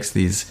stuff. He makes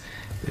these,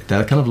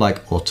 they're kind of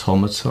like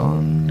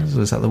automatons,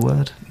 is that the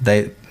word?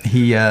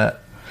 He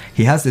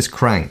has this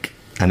crank,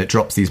 and it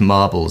drops these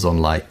marbles on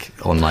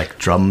like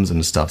drums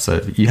and stuff. So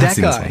you have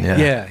seen this one,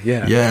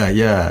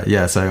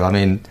 yeah. So I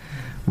mean,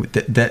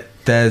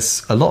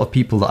 there's a lot of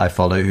people that I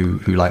follow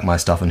who like my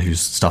stuff and whose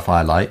stuff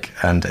I like,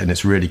 and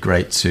it's really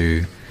great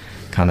to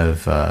kind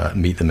of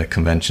meet them at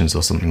conventions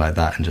or something like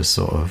that, and just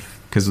sort of,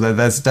 because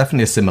there's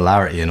definitely a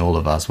similarity in all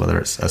of us, whether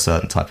it's a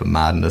certain type of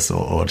madness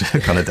or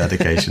kind of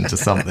dedication to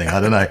something. I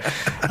don't know.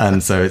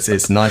 And so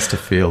it's nice to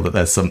feel that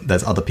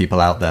there's other people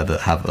out there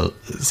that have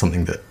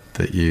something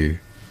that you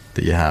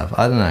have.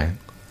 I don't know.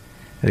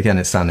 Again,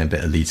 it's sounding a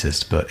bit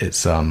elitist, but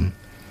it's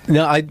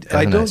no, I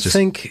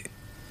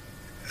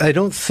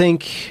don't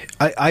think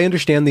I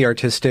understand the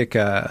artistic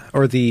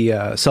or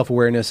the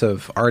self-awareness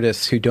of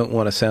artists who don't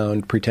want to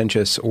sound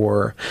pretentious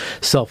or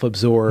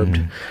self-absorbed.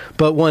 Mm-hmm.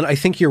 But I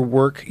think your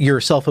work,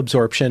 your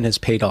self-absorption has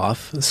paid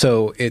off.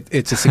 So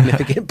it's a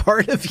significant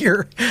part of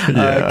your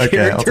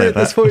character at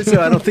this point.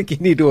 So I don't think you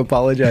need to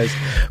apologize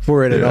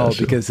for it at all,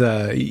 because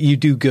you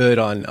do good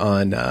on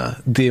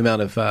the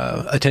amount of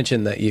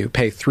attention that you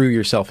pay through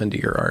yourself into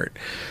your art.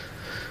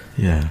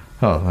 Yeah.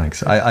 Oh,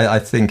 thanks. I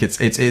think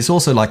it's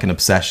also like an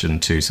obsession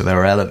too. So there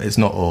are elements. It's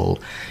not all,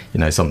 you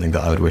know, something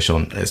that I would wish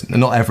on.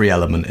 Not every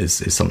element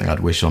is something I'd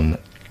wish on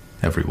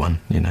everyone.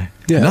 You know,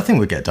 nothing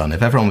would get done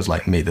if everyone was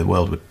like me. The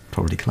world would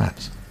probably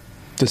collapse.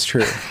 That's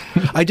true.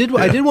 I did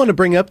want to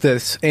bring up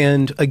this,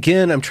 and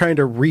again, I'm trying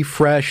to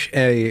refresh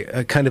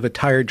a kind of a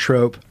tired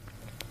trope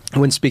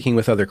when speaking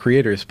with other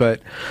creators.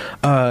 But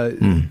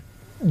do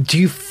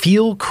you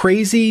feel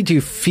crazy? Do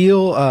you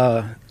feel?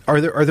 Are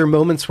there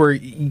moments where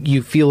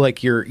you feel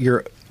like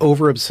you're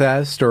over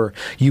obsessed, or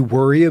you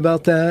worry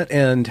about that?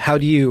 And how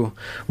do you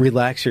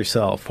relax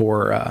yourself,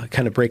 or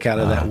kind of break out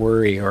of that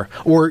worry, or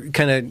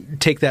kind of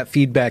take that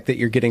feedback that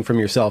you're getting from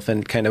yourself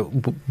and kind of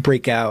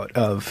break out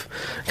of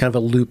kind of a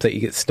loop that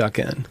you get stuck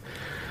in?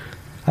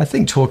 I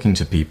think talking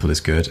to people is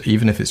good,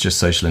 even if it's just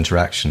social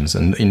interactions,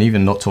 and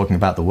even not talking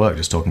about the work,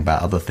 just talking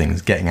about other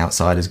things. Getting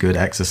outside is good,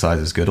 exercise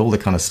is good, all the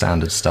kind of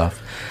standard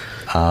stuff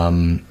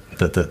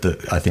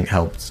that I think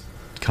helps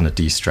kind of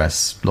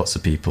de-stress lots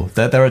of people.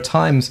 There are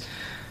times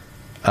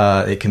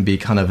it can be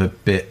kind of a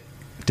bit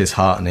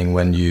disheartening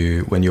when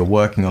you're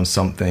working on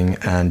something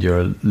and you're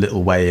a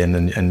little way in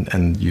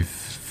and you're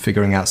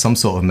figuring out some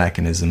sort of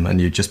mechanism, and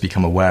you just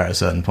become aware at a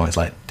certain point, it's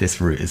like, this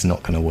route is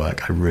not going to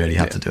work. I really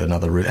have to do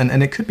another route.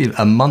 And it could be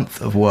a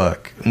month of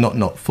work,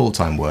 not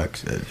full-time work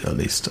at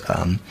least,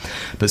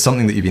 but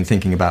something that you've been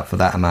thinking about for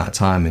that amount of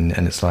time,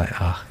 and it's like,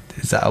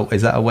 is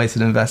that a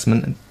wasted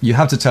investment? You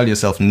have to tell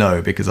yourself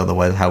no, because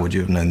otherwise how would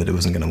you have known that it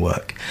wasn't going to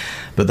work?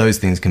 But those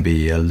things can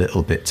be a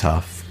little bit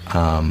tough.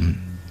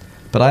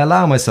 But I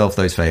allow myself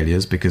those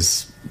failures,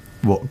 because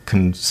what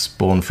can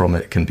spawn from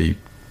it can be,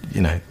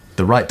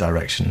 the right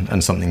direction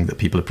and something that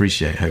people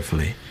appreciate,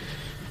 hopefully.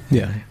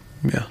 Yeah.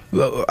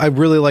 Well, I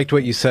really liked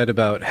what you said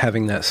about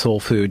having that soul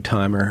food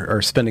time,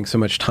 or spending so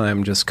much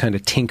time just kind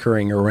of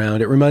tinkering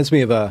around. It reminds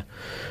me of a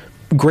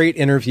great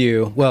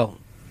interview. Well,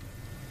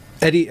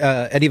 Eddie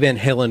Van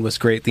Halen was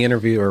great. The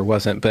interviewer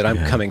wasn't, but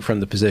I'm coming from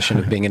the position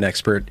of being an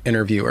expert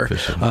interviewer,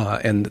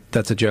 and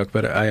that's a joke,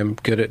 but I am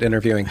good at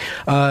interviewing.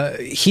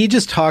 He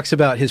just talks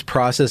about his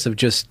process of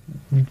just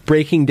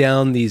breaking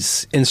down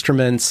these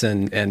instruments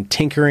and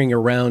tinkering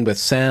around with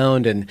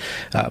sound and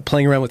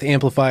playing around with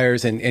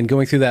amplifiers and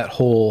going through that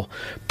whole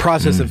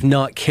process of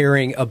not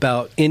caring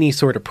about any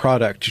sort of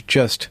product,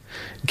 just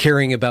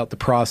caring about the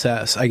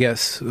process, I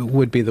guess,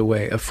 would be the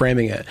way of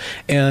framing it.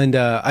 And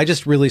I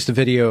just released a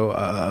video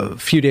a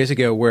few days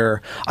ago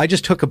where I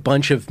just took a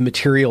bunch of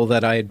material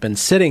that I had been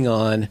sitting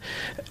on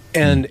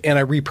and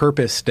I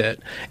repurposed it.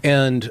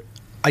 And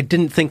I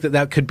didn't think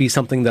that could be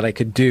something that I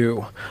could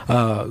do,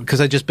 because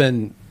I'd just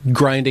been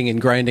grinding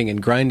and grinding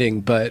and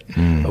grinding. But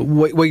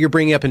what you're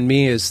bringing up in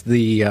me is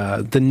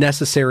the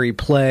necessary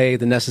play,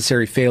 the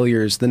necessary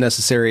failures, the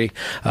necessary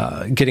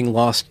getting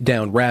lost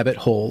down rabbit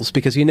holes,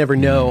 because you never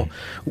know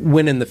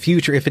when in the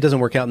future, if it doesn't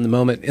work out in the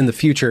moment, in the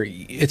future,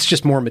 it's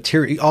just more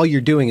material. All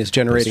you're doing is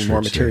generating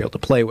more material to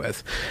play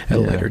with at a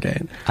later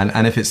date.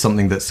 And if it's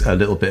something that's a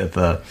little bit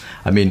of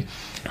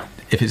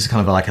if it's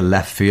kind of like a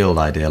left field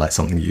idea, like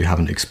something that you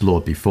haven't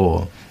explored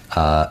before,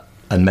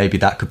 and maybe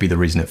that could be the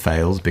reason it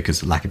fails,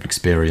 because lack of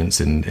experience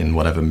in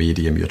whatever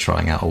medium you're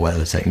trying out or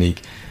whatever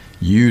technique,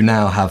 you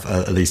now have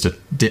at least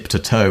dipped a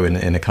toe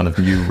in a kind of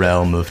new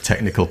realm of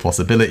technical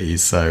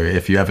possibilities. So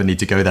if you ever need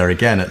to go there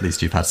again, at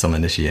least you've had some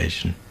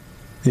initiation.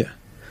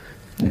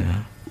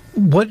 Yeah.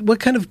 What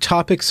kind of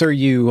topics are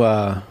you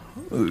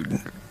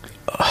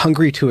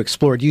hungry to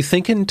explore? Do you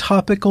think in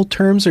topical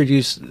terms, or do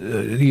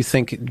you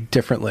think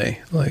differently?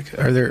 Like,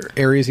 are there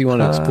areas you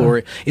want to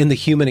explore in the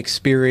human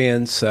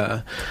experience,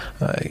 like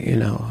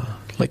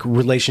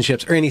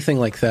relationships or anything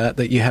like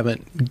that you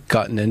haven't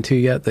gotten into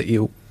yet that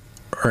you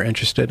are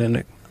interested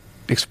in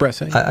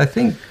expressing? I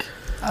think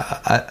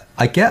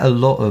I get a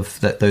lot of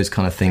those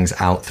kind of things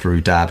out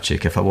through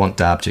Dabchick. If I want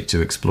Dabchick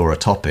to explore a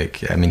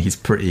topic, I mean, he's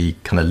pretty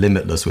kind of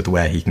limitless with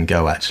where he can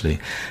go, actually.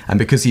 And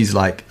because he's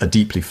like a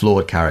deeply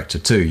flawed character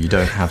too, you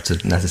don't have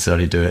to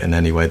necessarily do it in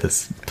any way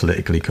that's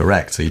politically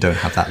correct. So you don't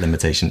have that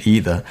limitation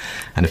either.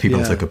 And if people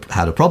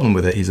had a problem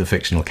with it, he's a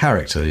fictional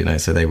character,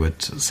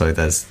 so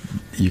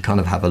you kind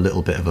of have a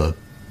little bit of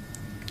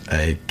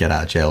a get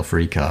out of jail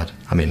free card.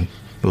 I mean,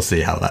 we'll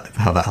see how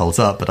that holds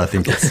up, but I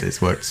think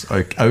it's worked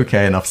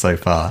okay enough so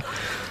far.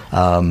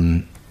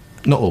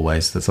 Not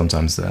always, that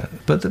sometimes,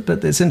 but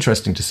it's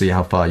interesting to see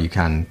how far you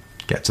can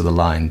get to the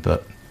line.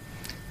 But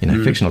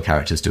fictional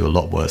characters do a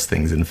lot worse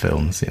things in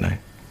films.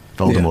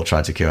 Voldemort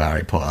tried to kill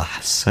Harry Potter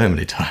so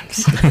many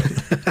times.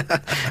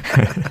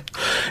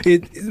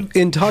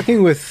 In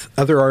talking with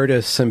other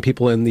artists and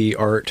people in the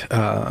art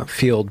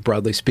field,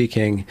 broadly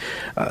speaking,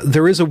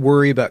 there is a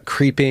worry about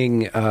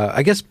creeping,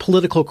 I guess,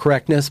 political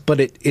correctness, but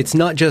it's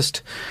not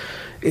just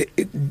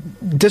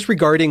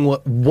disregarding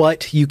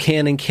what you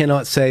can and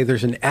cannot say.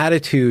 There's an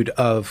attitude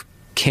of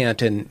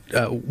can't and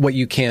what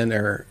you can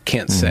or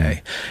can't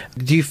say.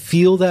 Do you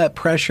feel that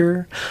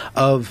pressure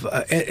of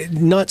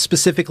not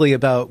specifically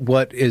about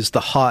what is the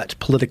hot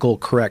political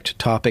correct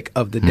topic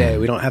of the day?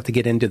 We don't have to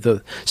get into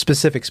the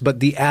specifics, but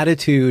the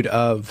attitude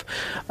of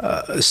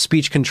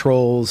speech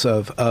controls,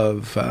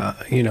 of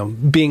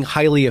being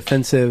highly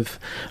offensive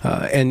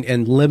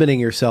and limiting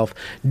yourself.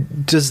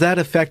 Does that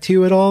affect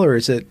you at all, or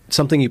is it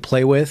something you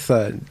play with?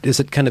 Is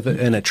it kind of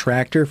an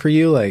attractor for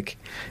you, like,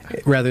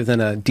 rather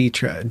than a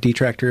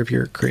detractor of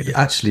your creative?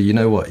 Actually, you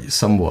know what?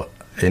 Somewhat.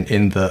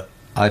 In that,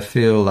 I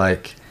feel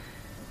like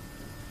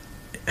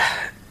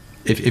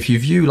if you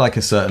view like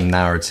a certain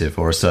narrative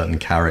or a certain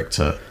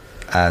character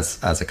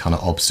as a kind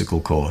of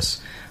obstacle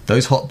course,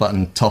 those hot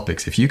button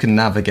topics, if you can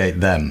navigate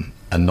them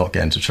and not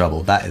get into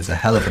trouble, that is a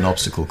hell of an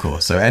obstacle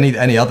course. So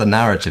any other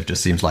narrative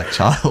just seems like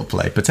child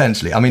play,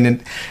 potentially. I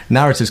mean,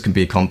 narratives can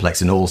be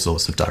complex in all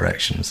sorts of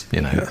directions,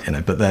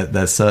 but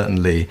there's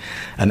certainly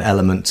an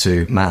element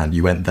to, man,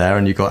 you went there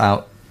and you got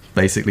out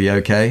basically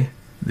okay.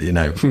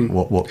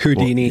 What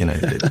Houdini.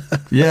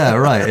 Yeah,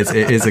 right.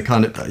 It is a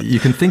kind of,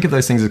 you can think of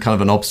those things as kind of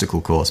an obstacle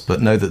course,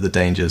 but know that the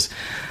dangers,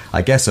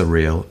 I guess, are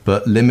real,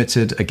 but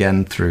limited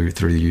again through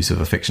the use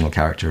of a fictional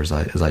character as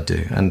I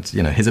do. And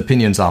his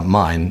opinions aren't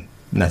mine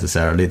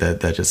necessarily.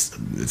 They're just,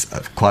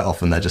 quite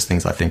often they're just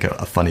things I think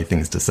are funny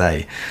things to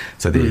say.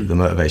 So the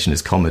motivation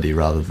is comedy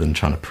rather than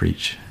trying to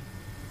preach.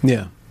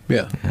 Yeah.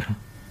 The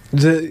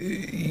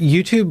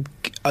YouTube.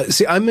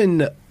 See, I'm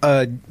in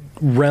a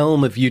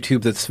realm of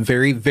YouTube that's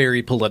very,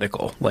 very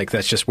political. Like,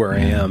 that's just where I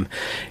am.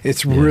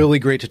 It's really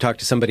great to talk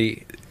to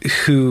somebody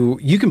who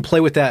you can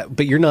play with that,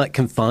 but you're not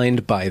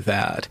confined by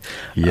that.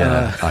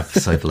 Yeah, I'm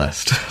so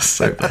blessed.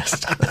 So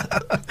blessed.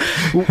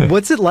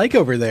 What's it like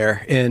over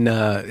there in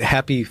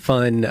happy,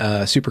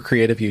 fun, super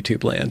creative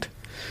YouTube land?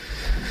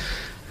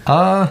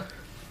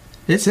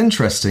 It's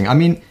interesting. I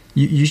mean,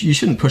 you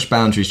shouldn't push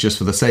boundaries just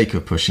for the sake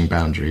of pushing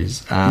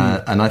boundaries.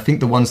 And I think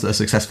the ones that are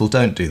successful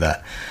don't do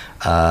that.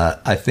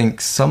 I think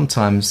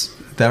sometimes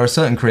there are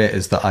certain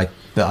creators that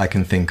I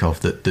can think of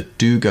that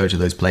do go to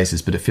those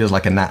places, but it feels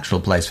like a natural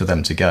place for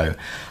them to go.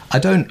 I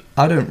don't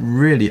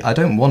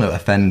want to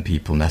offend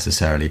people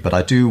necessarily, but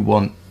I do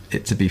want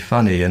it to be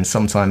funny. And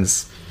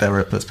sometimes there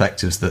are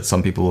perspectives that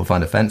some people will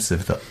find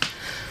offensive that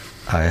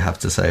I have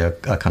to say are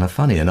kind of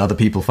funny, and other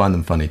people find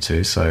them funny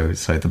too. So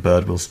the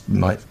bird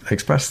might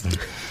express them.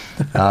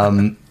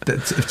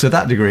 To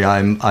that degree,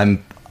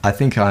 I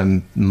think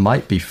I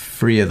might be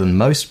freer than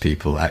most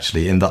people,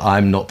 actually, in that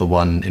I'm not the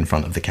one in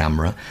front of the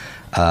camera.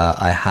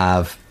 I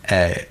have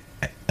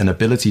an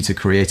ability to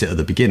create it at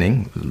the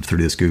beginning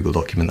through this Google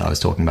document that I was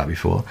talking about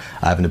before.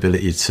 I have an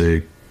ability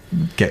to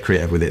get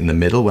creative with it in the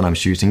middle when I'm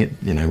shooting it,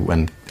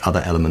 when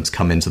other elements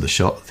come into the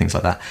shot, things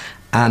like that.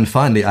 And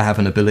finally, I have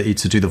an ability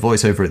to do the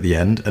voiceover at the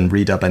end and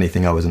redub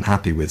anything I wasn't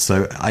happy with.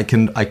 So I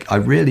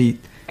really,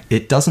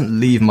 it doesn't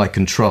leave my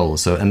control.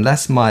 So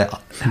unless my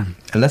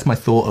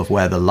thought of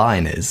where the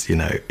line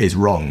is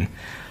wrong,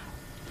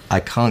 I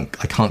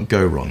can't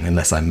go wrong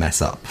unless I mess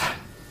up.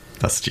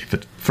 That's a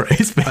stupid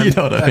phrase, but you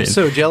know what I mean. I'm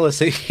so jealous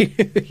of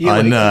you.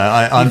 I know.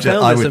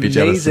 I would be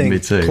jealous of me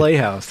too.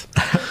 Playhouse.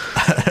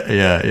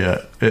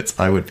 Yeah.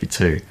 I would be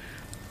too.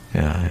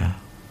 Yeah.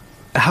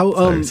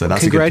 How? So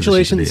that's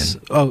congratulations.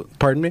 Oh,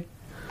 pardon me.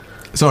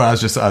 Sorry, I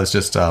was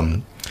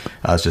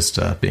just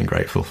being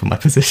grateful for my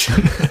position.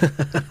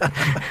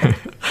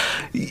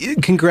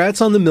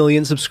 Congrats on the 1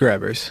 million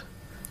subscribers.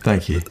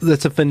 Thank you.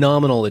 That's a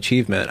phenomenal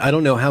achievement. I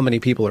don't know how many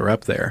people are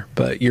up there,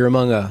 but you're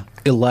among a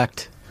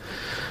elect.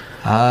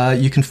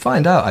 You can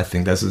find out. I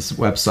think there's this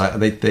website.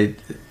 They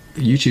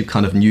YouTube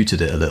kind of neutered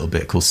it a little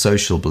bit, called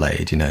Social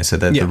Blade. So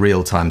the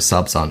real-time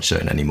subs aren't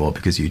shown anymore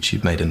because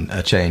YouTube made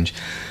a change.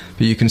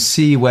 But you can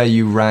see where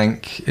you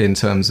rank in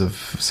terms of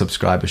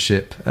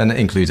subscribership, and it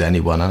includes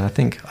anyone. And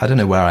I don't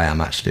know where I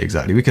am actually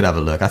exactly. We could have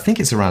a look. I think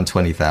it's around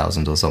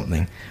 20,000 or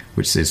something,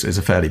 which is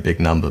a fairly big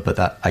number. But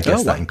I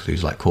guess that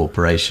includes like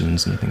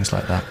corporations and things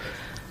like that.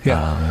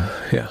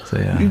 So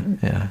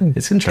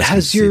it's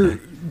interesting.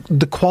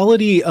 The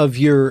quality of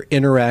your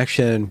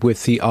interaction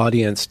with the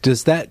audience,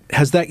 has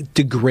that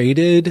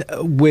degraded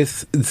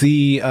with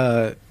the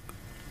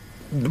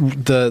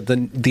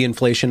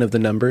inflation of the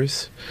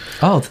numbers?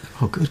 Oh,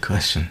 good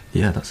question.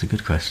 Yeah, that's a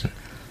good question.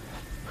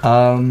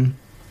 I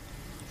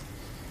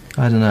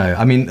don't know.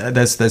 I mean,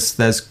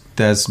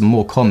 there's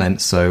more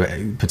comments, so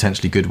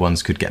potentially good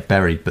ones could get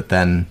buried. But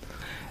then,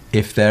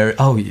 there's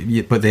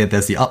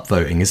the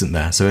upvoting, isn't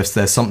there? So if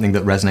there's something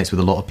that resonates with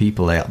a lot of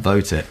people, they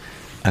upvote it.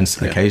 And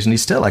occasionally,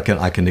 still, I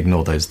can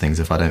ignore those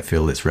things if I don't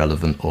feel it's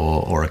relevant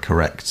or a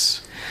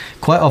correct.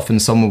 Quite often,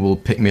 someone will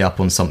pick me up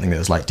on something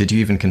that's like, "Did you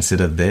even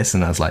consider this?"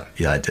 And I was like,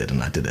 "Yeah, I did,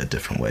 and I did it a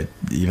different way,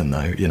 even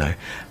though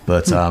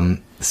But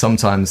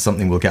sometimes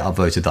something will get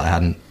upvoted that I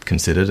hadn't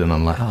considered, and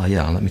I'm like, "Oh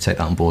yeah, let me take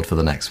that on board for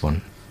the next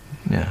one."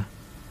 Yeah.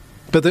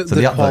 But the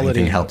upvoting quality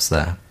thing helps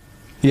there.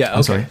 Yeah. Okay.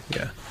 I'm sorry.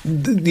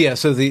 Yeah.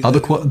 So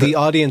the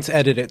audience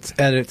edits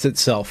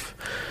itself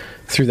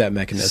through that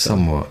mechanism.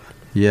 Somewhat.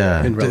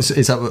 Yeah.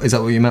 Is that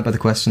what you meant by the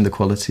question? The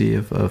quality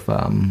of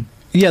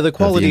the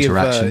quality of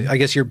I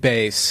guess your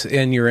base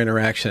and your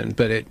interaction,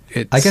 but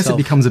I guess it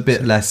becomes a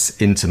bit less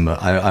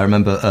intimate. I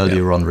remember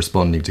earlier on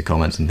responding to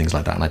comments and things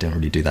like that, and I don't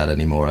really do that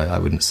anymore. I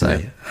wouldn't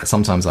say.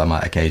 Sometimes I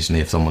might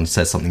occasionally if someone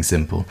says something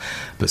simple,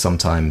 but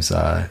sometimes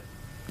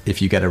if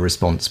you get a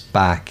response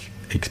back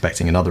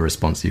expecting another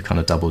response, you've kind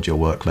of doubled your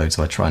workload.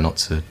 So I try not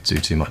to do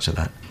too much of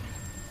that.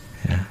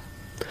 Yeah.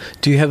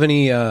 Do you have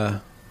any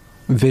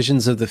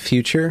visions of the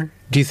future?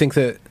 Do you think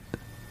that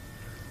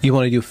you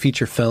want to do a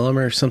feature film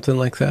or something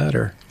like that,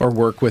 or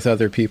work with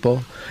other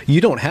people?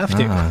 You don't have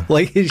to.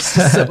 It's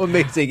so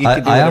amazing.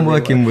 I am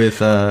working with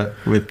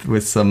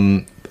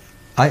some.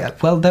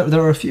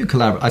 There are a few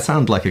I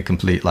sound like a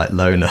complete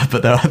loner,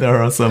 but there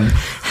are some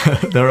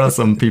there are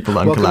some people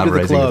that I'm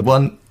collaborating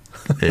with.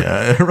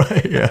 Yeah,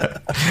 right, yeah.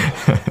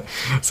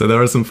 So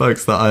there are some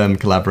folks that I am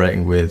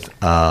collaborating with.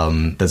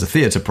 There's a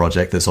theatre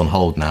project that's on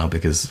hold now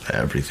because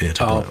every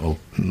theatre, or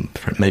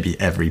maybe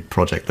every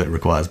project that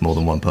requires more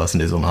than one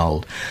person is on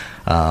hold.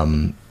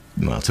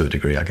 Well, to a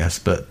degree, I guess.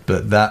 But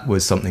that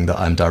was something that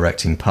I'm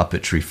directing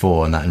puppetry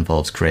for, and that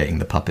involves creating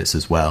the puppets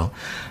as well.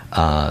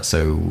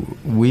 So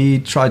we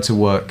tried to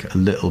work a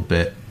little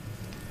bit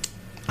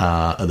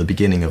at the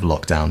beginning of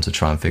lockdown to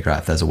try and figure out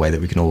if there's a way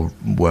that we can all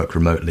work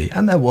remotely,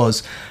 and there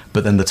was,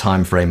 but then the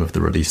time frame of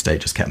the release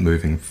date just kept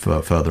moving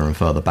further and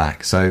further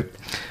back. So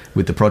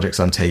with the projects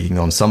I'm taking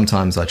on,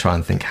 sometimes I try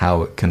and think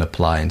how it can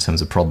apply in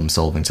terms of problem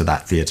solving to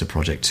that theatre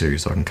project too,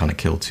 so I can kind of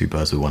kill two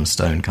birds with one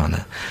stone kind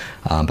of.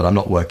 But I'm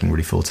not working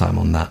really full time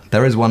on that.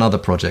 There is one other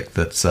project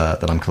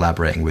that I'm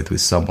collaborating with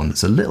someone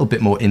that's a little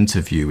bit more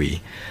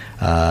interviewee,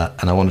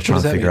 and I want to try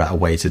and figure out a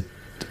way to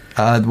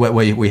where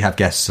we have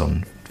guests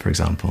on, for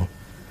example.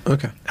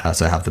 Okay.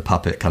 So have the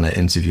puppet kind of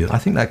interview. I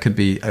think that could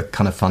be a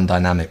kind of fun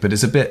dynamic, but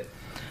it's a bit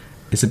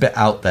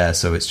out there,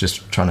 so it's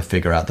just trying to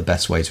figure out the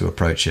best way to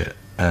approach it.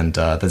 And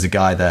there's a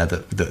guy there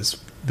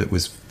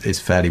is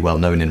fairly well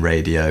known in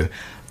radio,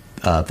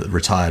 that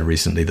retired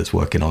recently, that's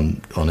working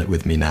on it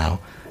with me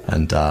now,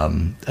 and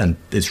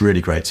it's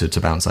really great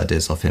to bounce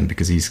ideas off him,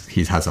 because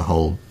he has a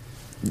whole,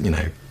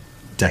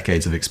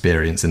 decades of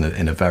experience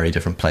in a very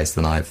different place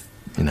than I've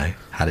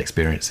had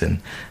experience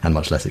in, and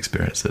much less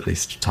experience, at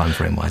least time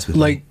frame wise, with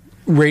like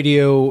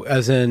radio,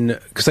 as in,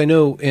 because I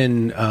know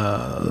in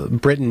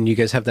Britain you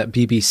guys have that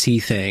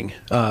BBC thing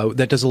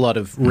that does a lot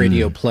of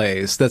radio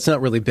plays. That's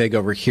not really big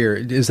over here.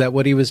 Is that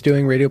what he was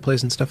doing, radio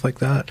plays and stuff like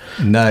that?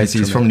 No,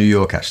 he's from New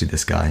York, actually,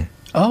 this guy.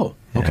 Oh,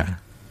 okay.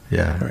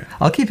 Yeah. Right.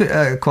 I'll keep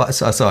it quiet.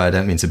 Sorry, I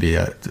don't mean to be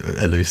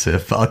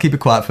elusive, but I'll keep it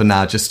quiet for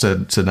now, just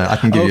to know. I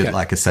can give you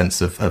like a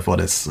sense of what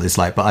it's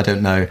like, but I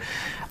don't know.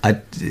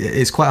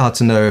 It's quite hard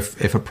to know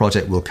if a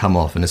project will come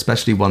off, and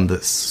especially one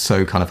that's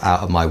so kind of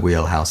out of my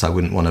wheelhouse. I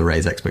wouldn't want to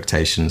raise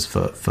expectations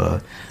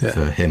for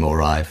him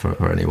or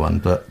for anyone.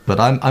 But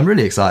I'm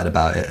really excited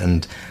about it,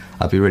 and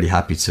I'd be really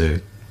happy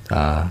to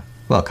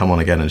come on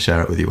again and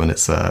share it with you when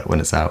it's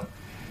out.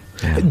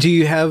 Yeah. Do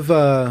you have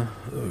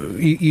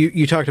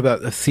you talked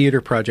about a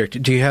theater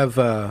project? Do you have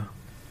a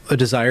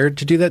desire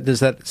to do that? Does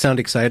that sound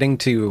exciting,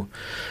 to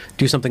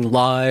do something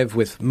live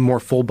with more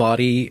full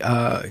body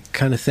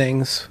kind of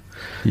things?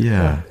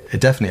 Yeah, it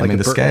definitely. Like I mean,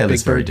 the scale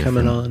is very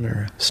different. Coming on,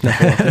 or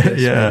snuffle.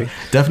 Yeah, maybe.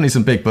 Definitely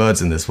some big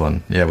birds in this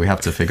one. Yeah, we have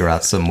to figure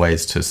out some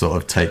ways to sort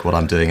of take what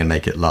I'm doing and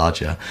make it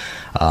larger.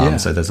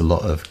 So there's a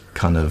lot of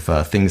kind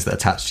of things that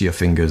attach to your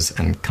fingers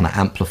and kind of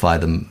amplify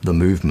the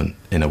movement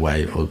in a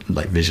way, or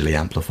like visually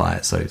amplify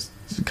it. So it's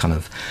kind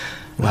of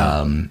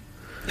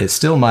it's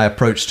still my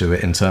approach to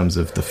it in terms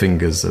of the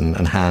fingers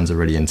and hands are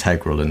really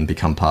integral and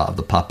become part of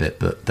the puppet,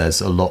 but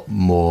there's a lot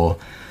more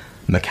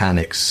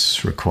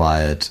mechanics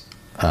required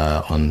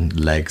on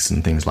legs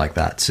and things like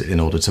that in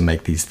order to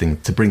make these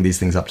things, to bring these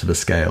things up to the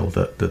scale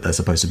that they're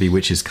supposed to be,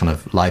 which is kind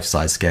of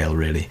life-size scale,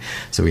 really.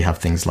 So we have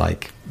things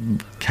like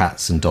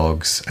cats and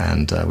dogs,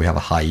 and we have a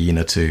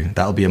hyena too.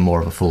 That'll be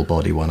more of a full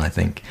body one, I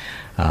think.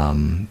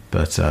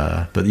 But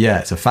yeah,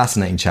 it's a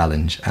fascinating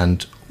challenge,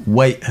 and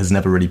weight has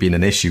never really been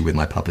an issue with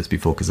my puppets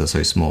before because they're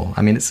so small.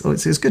 I mean, it's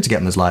good to get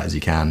them as light as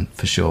you can,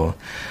 for sure.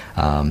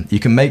 You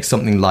can make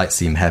something light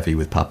seem heavy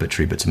with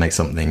puppetry, but to make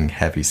something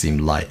heavy seem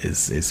light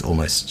is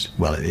almost,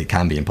 well, it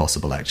can be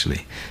impossible,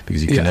 actually,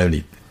 because you can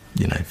only,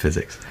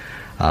 physics.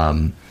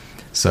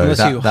 So unless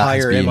you that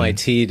hire been...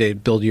 MIT to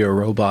build you a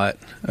robot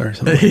or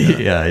something like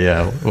that.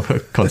 yeah. We'll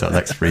contact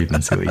Lex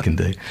Friedman, see what he can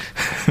do.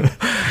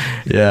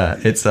 Yeah,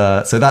 it's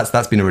so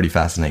that's been a really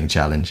fascinating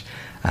challenge,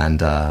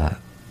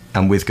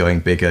 and with going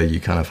bigger, you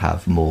kind of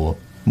have more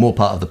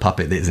part of the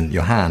puppet that isn't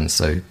your hand,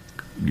 so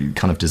you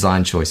kind of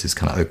design choices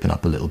kind of open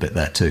up a little bit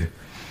there too,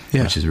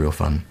 which is real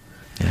fun.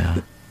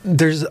 Yeah.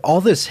 There's all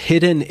this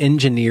hidden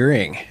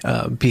engineering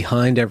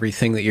behind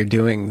everything that you're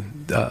doing,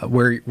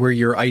 where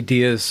your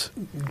ideas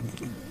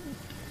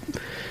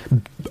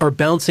are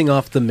bouncing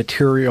off the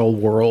material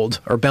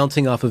world, or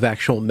bouncing off of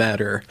actual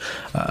matter.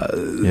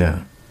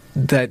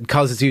 That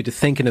causes you to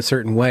think in a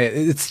certain way.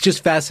 It's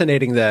just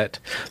fascinating that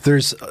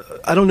there's,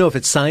 I don't know if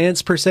it's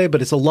science per se,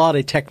 but it's a lot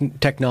of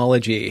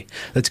technology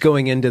that's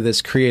going into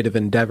this creative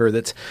endeavor.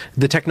 That's,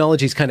 the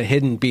technology is kind of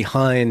hidden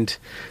behind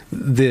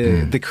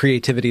the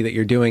creativity that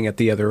you're doing at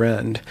the other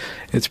end.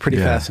 It's pretty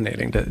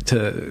fascinating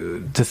to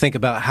think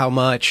about how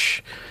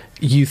much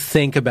you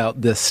think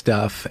about this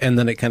stuff, and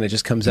then it kind of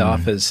just comes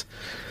off as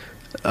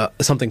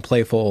something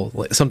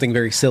playful, something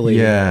very silly.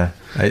 Yeah,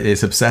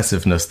 it's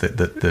obsessiveness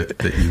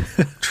that you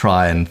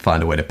try and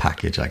find a way to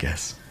package, I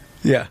guess.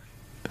 Yeah.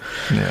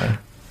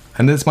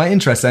 And it's my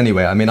interest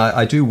anyway. I mean,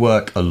 I do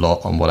work a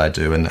lot on what I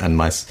do, and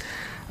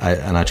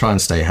I try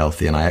and stay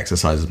healthy, and I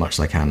exercise as much as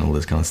I can, and all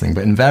this kind of thing.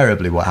 But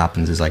invariably what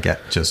happens is I get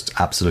just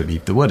absolutely,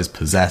 the word is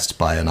possessed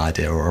by an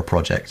idea or a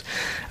project,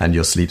 and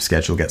your sleep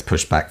schedule gets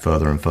pushed back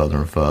further and further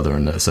and further,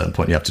 and at a certain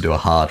point you have to do a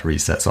hard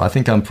reset. So I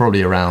think I'm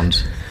probably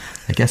around,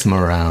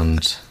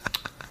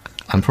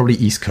 I'm probably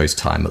East Coast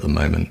time at the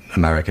moment,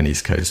 American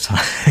East Coast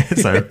time.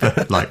 So,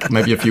 but like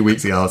maybe a few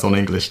weeks ago, I was on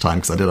English time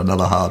because I did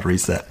another hard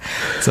reset.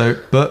 So,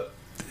 but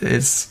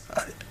it's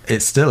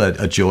still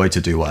a joy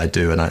to do what I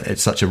do, and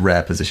it's such a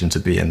rare position to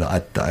be in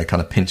that I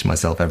kind of pinch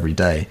myself every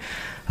day.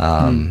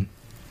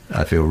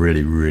 I feel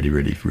really, really,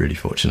 really, really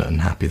fortunate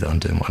and happy that I'm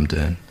doing what I'm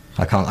doing.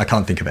 I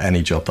can't think of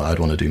any job that I'd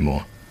want to do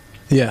more.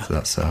 Yeah. So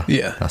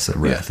that's a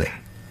rare thing.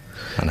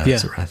 I know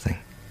it's a rare thing.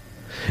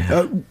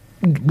 Yeah.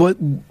 What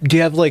do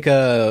you have, like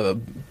a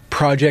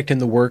project in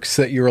the works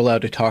that you're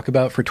allowed to talk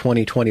about for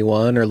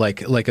 2021, or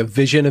like a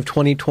vision of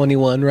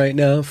 2021 right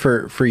now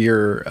for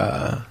your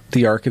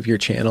the arc of your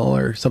channel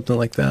or something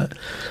like that?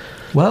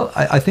 Well,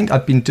 I think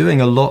I've been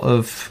doing a lot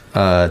of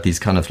these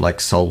kind of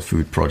like soul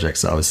food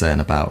projects that I was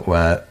saying about,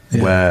 where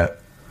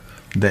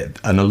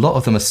and a lot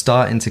of them are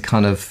starting to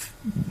kind of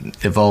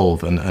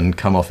evolve and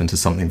come off into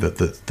something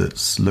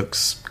that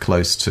looks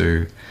close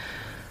to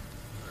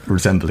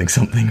resembling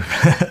something.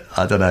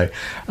 I don't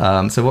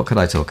know. So what could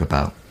I talk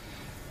about?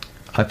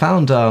 I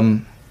found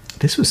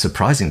this was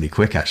surprisingly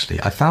quick, actually.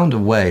 I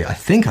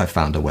think I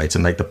found a way to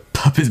make the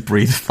puppets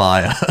breathe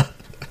fire.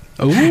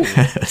 Oh,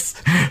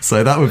 yes.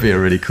 So that would be a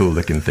really cool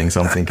looking thing.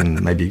 So I'm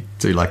thinking maybe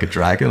do like a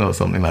dragon or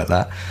something like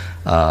that.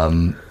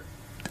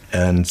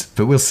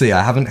 But we'll see.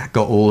 I haven't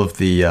got all of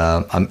the.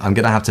 I'm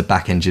going to have to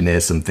back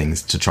engineer some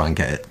things to try and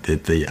get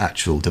the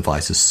actual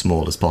device as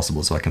small as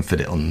possible, so I can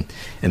fit it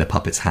in a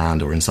puppet's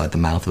hand or inside the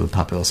mouth of a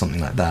puppet or something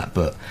like that.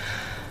 But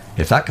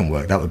if that can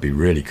work, that would be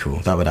really cool.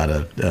 That would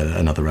add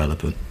another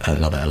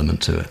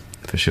element to it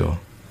for sure.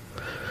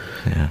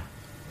 Yeah.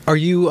 Are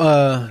you?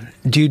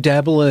 Do you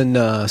dabble in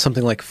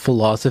something like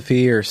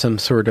philosophy or some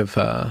sort of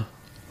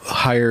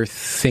higher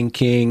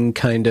thinking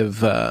kind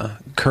of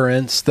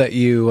currents that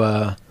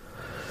you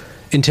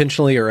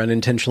intentionally or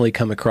unintentionally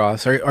come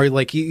across? Are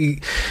like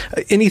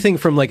anything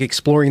from like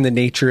exploring the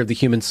nature of the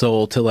human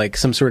soul to like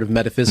some sort of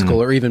metaphysical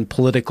or even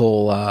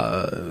political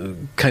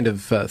kind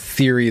of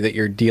theory that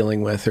you're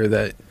dealing with, or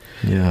that?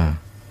 Yeah.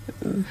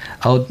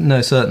 Oh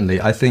no, certainly.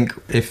 I think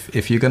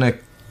if you're gonna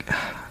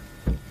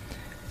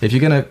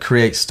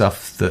create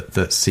stuff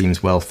that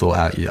seems well thought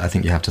out, I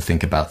think you have to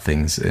think about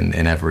things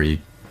in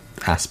every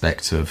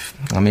aspect of.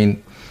 I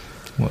mean,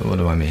 what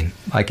do I mean?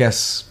 I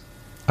guess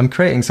I'm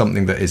creating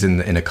something that is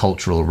in a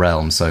cultural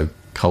realm, so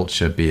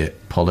culture, be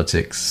it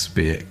politics,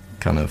 be it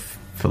kind of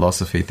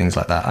philosophy, things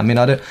like that. I mean,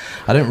 I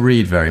don't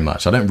read very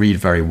much. I don't read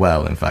very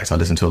well. In fact, I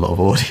listen to a lot of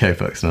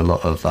audiobooks and a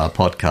lot of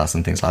podcasts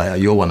and things like that.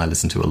 Your one I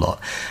listen to a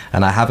lot,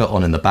 and I have it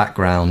on in the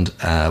background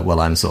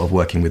while I'm sort of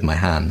working with my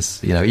hands.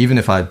 You know, even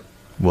if I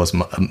was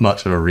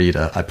much of a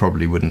reader, I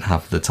probably wouldn't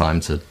have the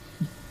time to,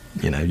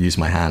 use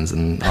my hands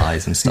and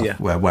eyes and stuff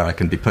where I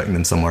can be putting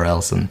them somewhere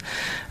else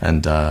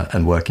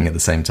and working at the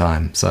same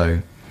time. So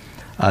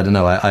I don't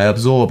know. I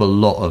absorb a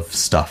lot of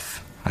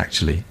stuff,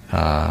 actually.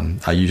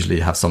 I usually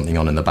have something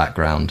on in the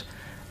background,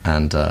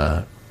 and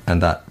that,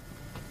 I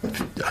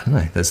don't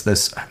know.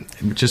 There's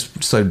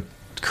just so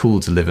cool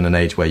to live in an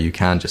age where you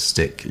can just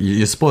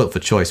you're spoiled for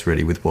choice,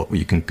 really, with what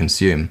you can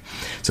consume.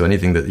 So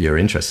anything that you're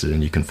interested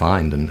in, you can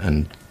find,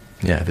 and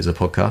yeah, if it's a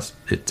podcast,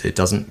 it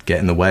doesn't get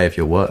in the way of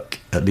your work,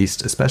 at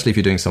least, especially if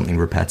you're doing something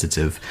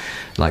repetitive,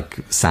 like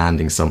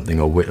sanding something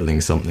or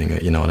whittling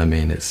something, you know what I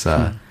mean? It's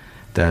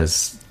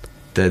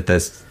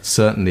there's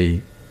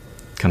certainly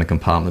kind of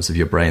compartments of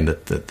your brain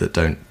that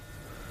don't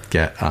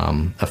get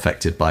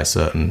affected by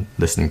certain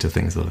listening to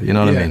things, you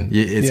know what I mean?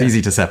 It's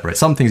easy to separate.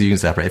 Some things you can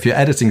separate. If you're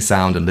editing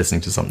sound and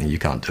listening to something, you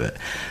can't do it.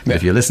 But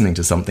if you're listening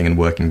to something and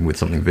working with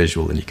something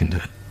visual, then you can do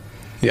it.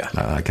 Yeah,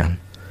 I can.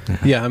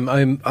 Yeah,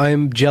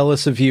 I'm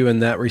jealous of you in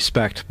that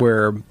respect,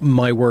 where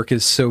my work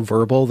is so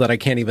verbal that I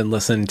can't even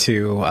listen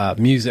to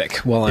music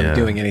while I'm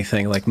doing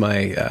anything. Like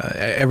my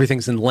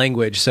everything's in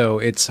language, so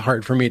it's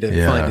hard for me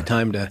to find the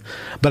time to.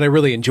 But I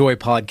really enjoy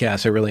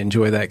podcasts. I really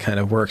enjoy that kind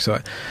of work.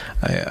 So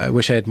I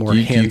wish I had more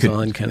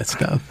hands-on kind of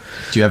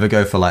stuff. Do you ever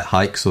go for like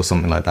hikes or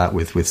something like that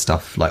with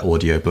stuff like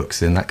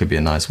audiobooks in? That could be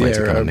a nice way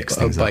to kind of mix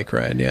things up. A bike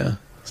ride,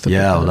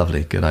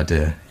 Lovely, good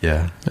idea.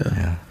 Yeah.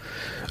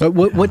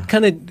 What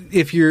kind of,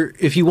 if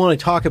you want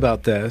to talk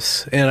about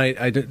this, and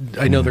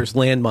I know there's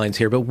landmines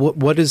here, but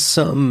what is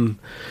something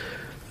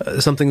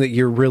that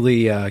you're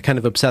really kind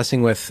of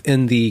obsessing with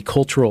in the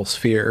cultural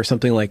sphere, or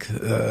something like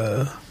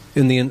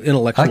in the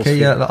intellectual sphere? Okay,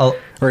 yeah, I'll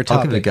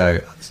give it a go.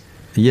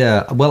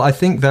 Yeah, well, I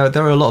think there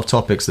are a lot of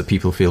topics that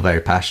people feel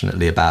very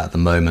passionately about at the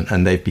moment,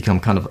 and they've become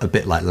kind of a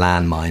bit like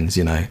landmines,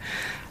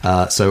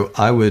 So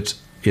I would,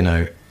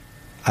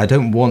 I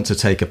don't want to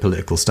take a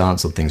political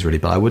stance on things, really,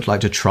 but I would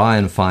like to try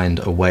and find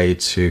a way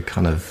to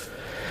kind of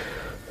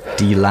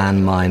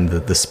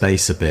de-landmine the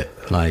space a bit,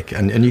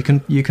 and you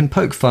can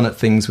poke fun at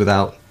things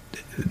without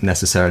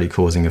necessarily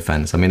causing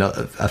offense. I mean,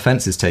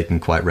 offense is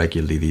taken quite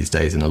regularly these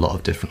days on a lot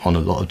of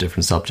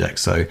different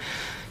subjects, so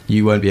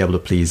you won't be able to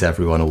please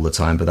everyone all the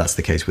time, but that's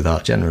the case with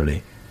art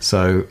generally.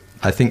 So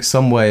I think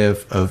some way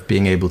of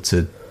being able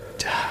to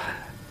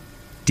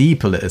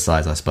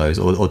depoliticize, I suppose,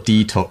 or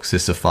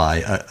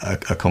detoxify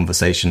a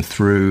conversation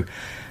through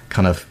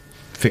kind of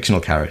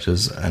fictional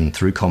characters and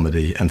through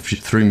comedy and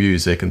through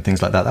music and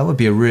things like that, that would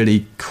be a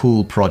really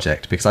cool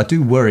project, because I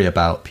do worry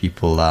about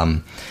people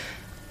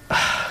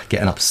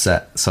getting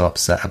so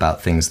upset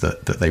about things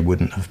that they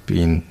wouldn't have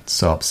been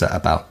so upset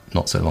about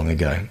not so long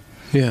ago.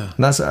 Yeah,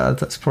 and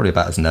that's probably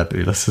about as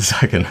nebulous as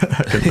I can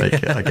make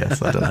it, I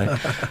guess. I don't know.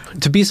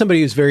 To be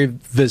somebody who's very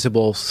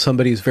visible,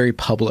 somebody who's very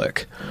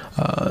public,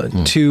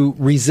 to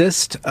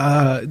resist,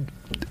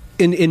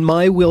 in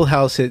my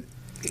wheelhouse,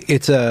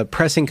 it's a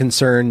pressing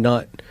concern,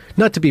 not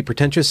to be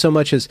pretentious so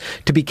much as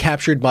to be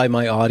captured by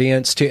my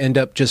audience, to end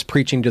up just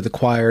preaching to the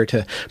choir,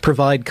 to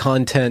provide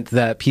content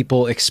that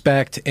people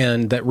expect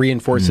and that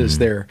reinforces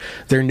their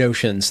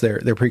notions,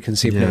 their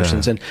preconceived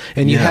notions. And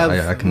you have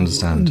I can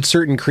understand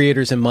certain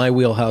creators in my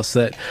wheelhouse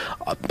that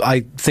I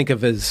think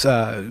of as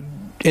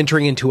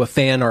entering into a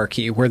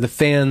fanarchy, where the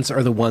fans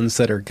are the ones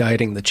that are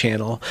guiding the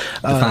channel.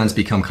 The fans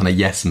become kind of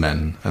yes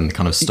men and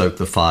kind of stoke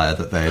the fire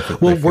that they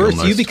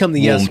worse, you become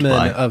the yes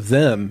men of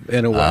them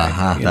in a way.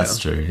 That's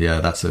true.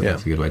 Yeah, that's a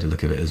good way to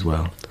look at it as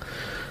well.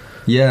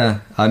 Yeah,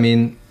 I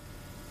mean,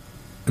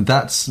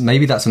 that's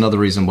another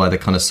reason why the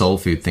kind of soul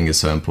food thing is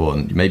so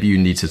important. Maybe you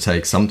need to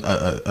take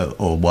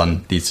or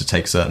one needs to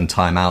take certain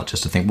time out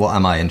just to think, what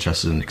am I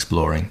interested in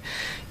exploring?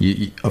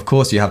 Of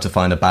course, you have to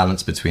find a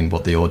balance between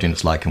what the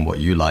audience like and what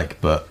you like,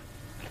 but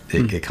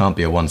it can't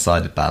be a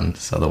one-sided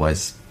balance.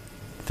 Otherwise,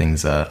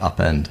 things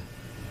upend.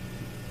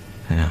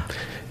 Yeah.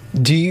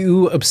 Do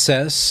you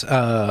obsess,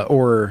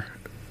 or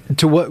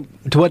to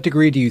what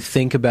degree do you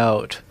think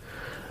about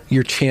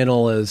your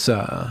channel as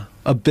a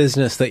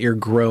business that you're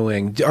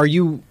growing? Are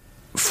you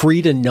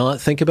free to not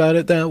think about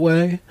it that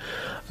way?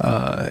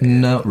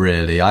 Not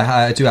really.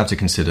 I do have to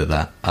consider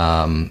that.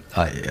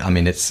 I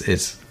mean,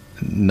 it's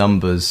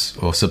numbers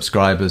or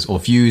subscribers or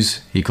views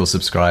equals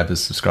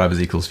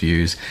subscribers equals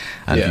views,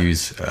 and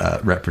views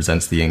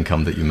represents the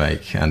income that you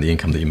make, and the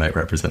income that you make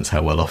represents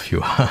how well off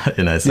you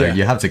are. So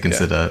you have to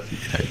consider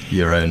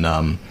your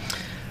own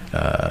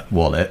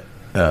wallet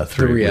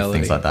through with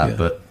things like that.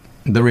 But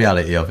the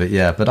reality of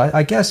it, but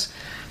I guess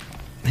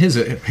here's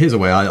a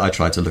way I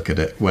try to look at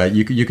it, where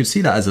you could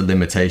see that as a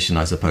limitation,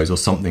 I suppose, or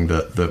something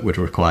that would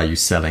require you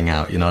selling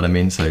out. You know what I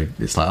mean? So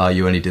it's like,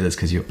 you only do this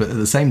because but at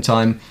the same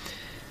time,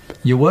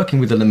 you're working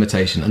with a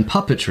limitation, and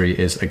puppetry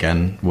is,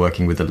 again,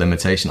 working with a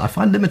limitation. I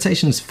find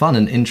limitations fun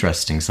and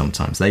interesting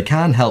sometimes. They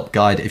can help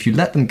guide, if you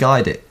let them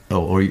guide it,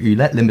 or you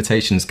let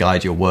limitations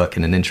guide your work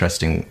in an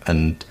interesting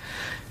and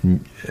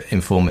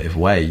informative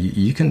way,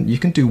 you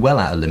can do well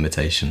out of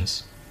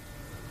limitations.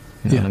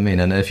 You know what I mean?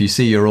 And if you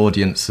see your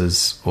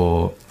audiences,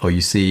 or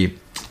you see,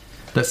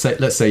 let's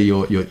say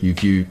you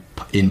view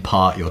in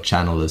part your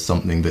channel as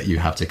something that you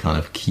have to kind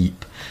of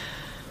keep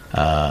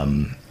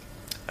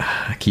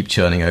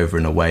churning over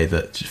in a way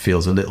that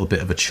feels a little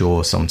bit of a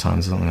chore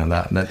sometimes, or something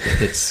like that.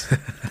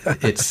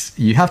 It's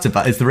you have to.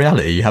 It's the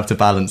reality. You have to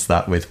balance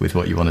that with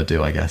what you want to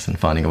do, I guess, and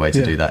finding a way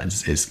to do that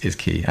is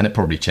key. And it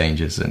probably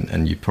changes,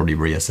 and you probably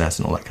reassess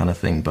and all that kind of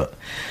thing. But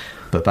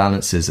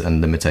balances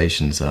and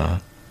limitations are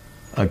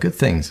good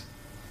things.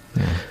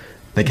 Yeah.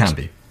 They can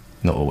be,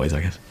 not always, I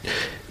guess.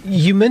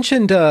 You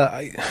mentioned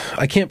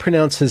I can't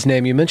pronounce his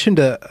name. You mentioned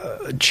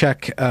a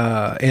Czech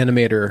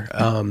animator,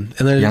 and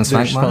then Jan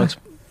Svankmajer?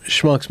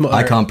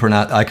 I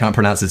can't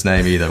pronounce his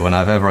name either.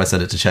 Whenever I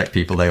said it to Czech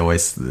people, they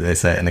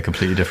say it in a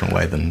completely different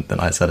way than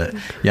I said it.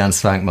 Jan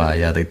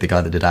Svankmajer, the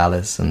guy that did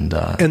Alice and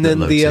then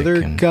the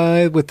other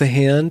guy with the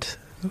hand.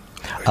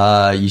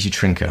 Jiří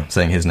Trinka,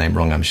 saying his name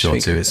wrong, I'm sure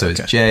too. So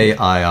it's Jiri,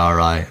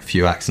 a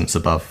few accents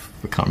above.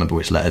 I can't remember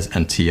which letters,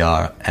 and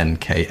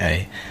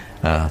Trnka.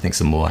 I think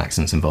some more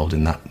accents involved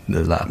in the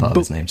latter part of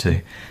his name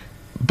too.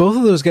 Both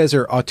of those guys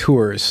are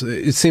auteurs.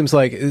 It seems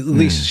like, at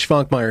least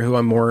Svankmajer, who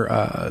I'm more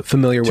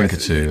familiar with.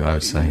 Trinka too, I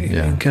would say,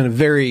 yeah. Kind of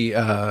very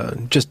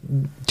just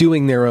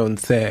doing their own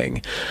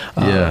thing.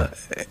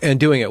 And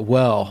doing it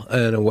well,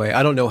 in a way.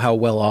 I don't know how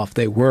well off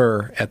they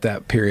were at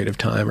that period of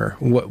time, or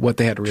what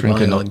they had to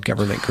rely on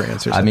government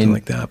grants or something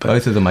like that. But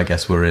both of them, I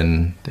guess, were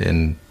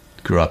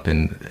grew up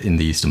in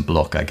the Eastern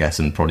Bloc, I guess,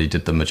 and probably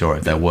did the majority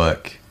of their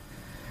work.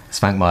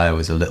 Svankmajer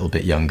was a little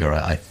bit younger,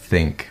 I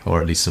think, or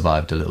at least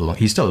survived a little long.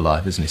 He's still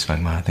alive, isn't he,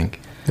 Svankmajer, I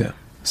think? Yeah.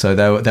 So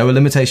there were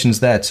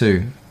limitations there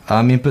too.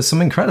 I mean, but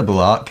some incredible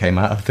art came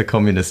out of the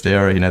communist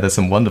era. There's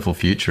some wonderful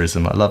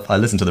futurism. I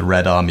listen to the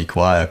Red Army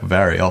Choir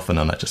very often,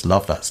 and I just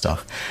love that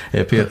stuff.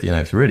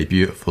 It's really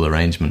beautiful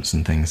arrangements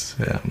and things.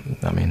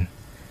 I mean,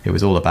 it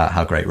was all about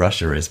how great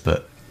Russia is,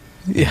 but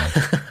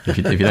if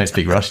you don't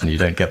speak Russian, you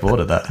don't get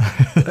bored of that.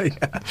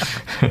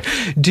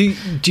 Do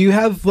you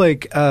have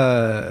like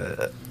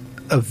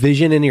a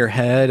vision in your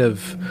head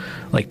of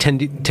like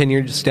 10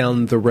 years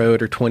down the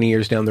road or 20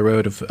 years down the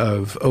road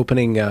of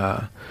opening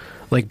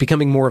like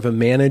becoming more of a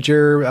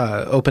manager,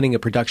 opening a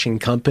production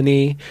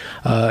company,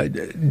 or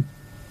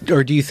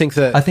do you think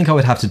that? I think I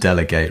would have to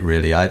delegate,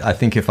 really. I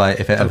think if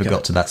it ever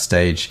got to that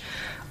stage,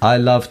 I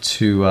love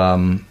to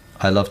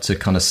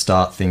kind of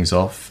start things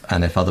off,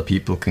 and if other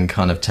people can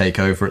kind of take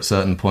over at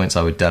certain points,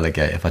 I would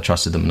delegate if I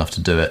trusted them enough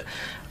to do it.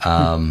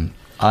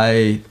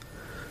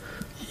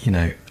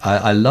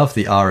 I love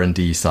the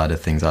R&D side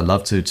of things. I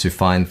love to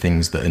find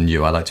things that are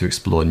new. I like to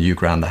explore new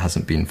ground that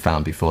hasn't been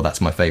found before.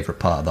 That's my favorite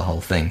part of the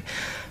whole thing.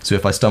 So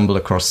if I stumble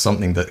across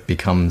something that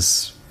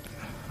becomes,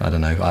 I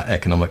don't know,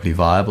 economically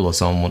viable, or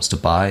someone wants to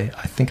buy,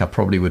 I think I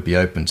probably would be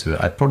open to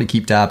it. I'd probably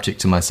keep Dabchick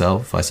to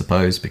myself, I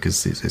suppose,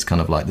 because it's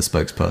kind of like the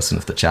spokesperson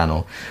of the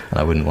channel, and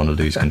I wouldn't want to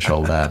lose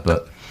control there.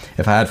 But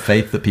if I had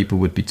faith that people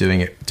would be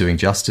doing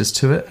justice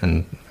to it,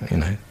 and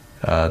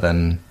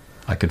then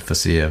I could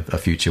foresee a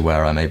future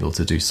where I'm able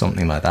to do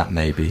something like that,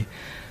 maybe.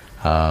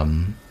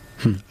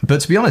 But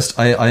to be honest,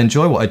 I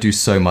enjoy what I do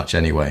so much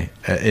anyway.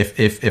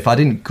 If I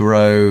didn't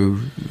grow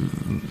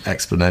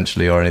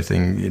exponentially or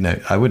anything,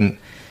 I wouldn't.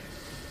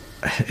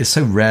 It's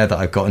so rare that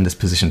I've got in this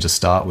position to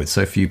start with.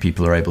 So few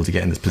people are able to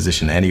get in this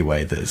position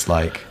anyway, that it's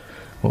like,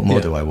 what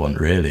more do I want,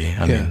 really?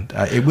 I mean,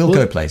 it will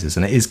go places,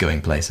 and it is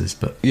going places,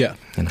 but... Yeah.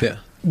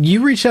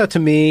 You reached out to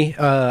me.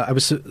 I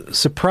was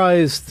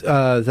surprised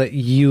that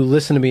you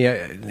listened to me,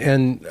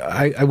 and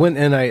I went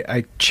and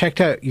I checked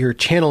out your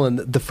channel, and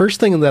the first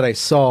thing that I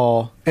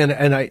saw, and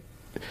I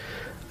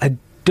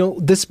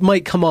don't. This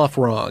might come off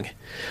wrong,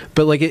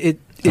 but like I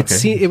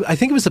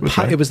think it was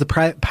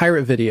the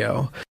pirate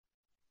video.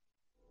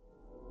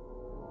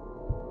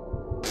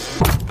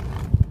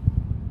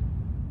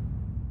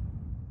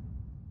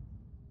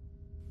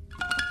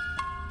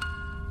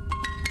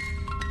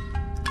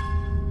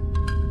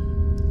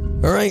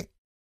 All right.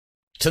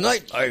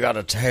 Tonight I got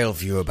a tale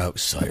for you about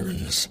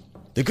sirens.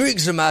 The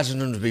Greeks imagined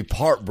them to be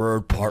part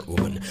bird, part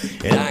woman.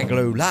 In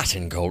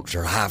Anglo-Latin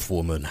culture, half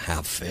woman,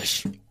 half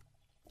fish.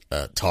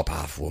 Top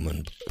half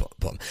woman.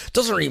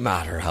 Doesn't really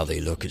matter how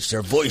they look, it's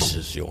their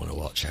voices you want to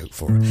watch out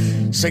for.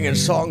 Singing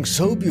songs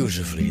so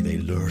beautifully they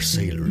lure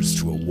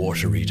sailors to a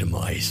watery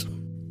demise.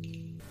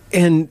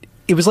 And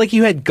it was like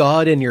you had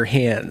God in your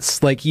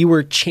hands. Like you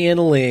were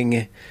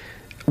channeling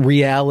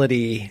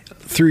reality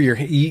through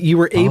you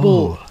were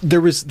able.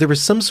 There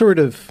was some sort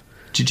of.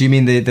 Do you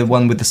mean the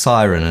one with the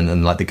siren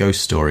and like the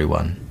ghost story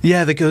one?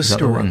 Yeah, the ghost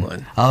story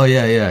one. Oh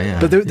yeah.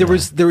 But there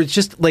was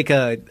just like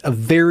a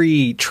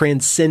very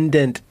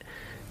transcendent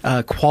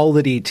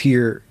quality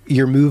to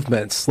your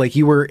movements. Like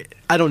you were.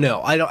 I don't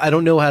know. I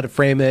don't know how to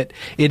frame it.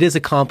 It is a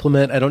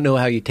compliment. I don't know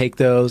how you take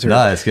those, or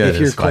no, it's good. If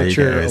your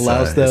culture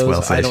allows those.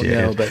 Well, I don't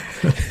know, but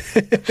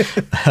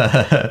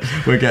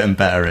we're getting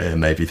better at it,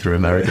 maybe through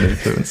American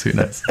influence. Who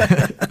knows?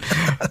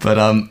 But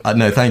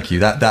no, thank you.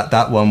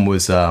 That one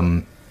was.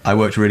 I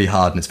worked really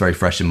hard, and it's very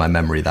fresh in my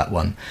memory. That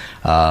one.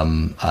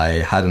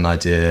 I had an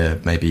idea,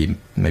 maybe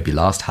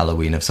last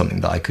Halloween, of something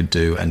that I could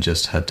do, and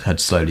just had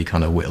slowly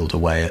kind of whittled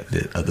away at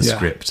the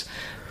script,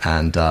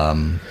 and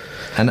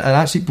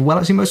actually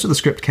most of the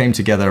script came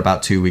together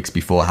about 2 weeks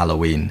before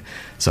Halloween.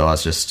 So I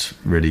was just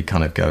really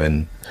kind of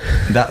going.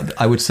 That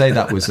I would say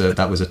that was a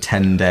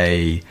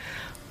 10-day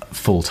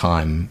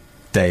full-time,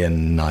 day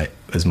and night,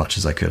 as much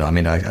as I could. I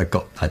mean, I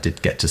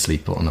did get to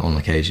sleep on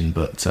occasion,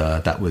 but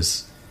that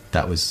was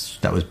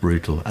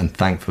brutal, and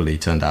thankfully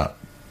turned out.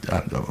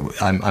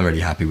 I'm really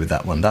happy with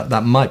that one.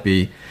 That might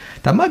be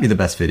the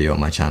best video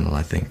on my channel.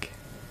 I think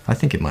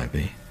it might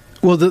be.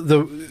 Well,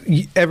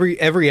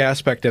 every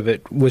aspect of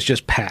it was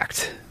just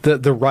packed.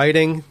 The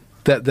writing,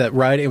 that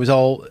writing, it was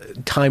all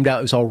timed out.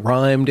 It was all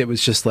rhymed. It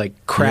was just like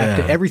crafted.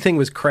 Yeah. Everything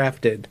was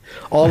crafted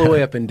all the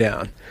way up and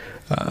down.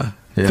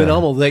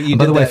 Phenomenal that you. And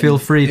by did the way, that feel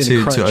free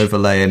to Crunch.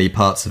 overlay any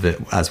parts of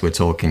it as we're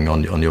talking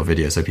on your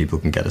video, so people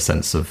can get a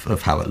sense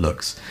of how it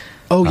looks.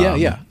 Oh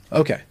yeah.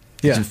 Okay.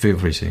 Yeah. So feel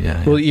free to.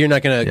 Yeah. Well, you're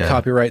not going to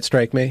copyright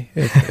strike me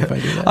if I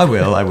do that. I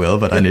will,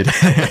 but I need.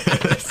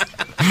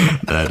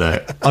 No.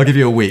 I'll give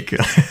you a week.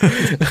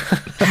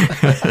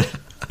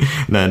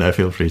 No.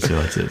 Feel free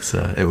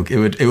to.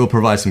 It will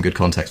provide some good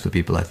context for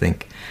people, I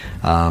think.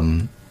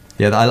 I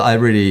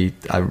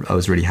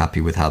was really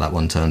happy with how that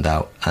one turned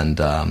out, and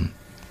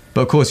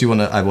but of course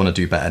I want to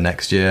do better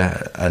next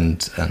year,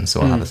 and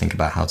so I'll have to think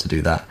about how to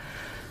do that.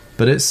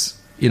 But it's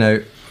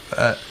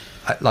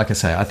like I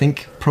say, I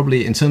think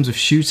probably in terms of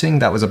shooting,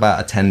 that was about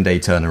a 10-day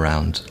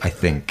turnaround, I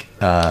think.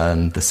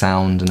 And the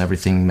sound and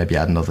everything, maybe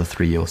add another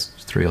three or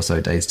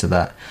so days to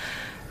that.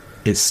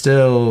 It's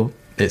still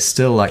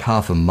like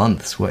half a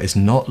month. Well, it's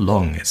not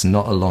long. It's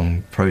not a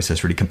long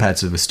process really compared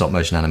to with stop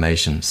motion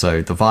animation.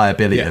 So the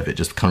viability of it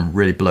just kind of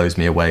really blows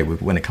me away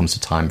when it comes to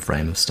time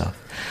frame of stuff.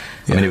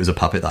 I mean, it was a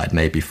puppet that I'd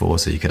made before,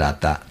 so you could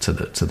add that to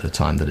the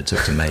time that it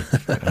took to make,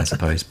 I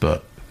suppose.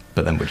 But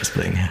then we're just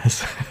splitting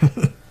hairs.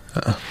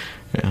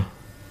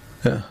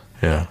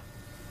 Yeah.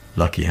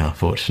 Lucky, how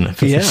fortunate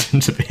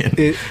position to be in.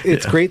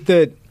 It's great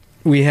that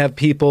we have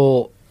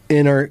people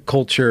in our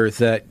culture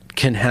that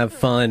can have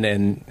fun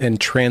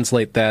and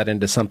translate that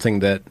into something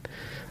that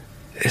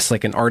is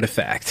like an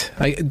artifact.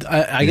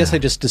 I guess I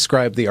just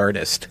described the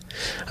artist.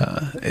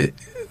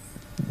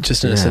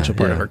 Just an essential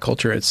part of our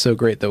culture. It's so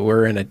great that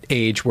we're in an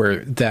age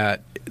where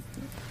that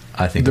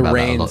I think the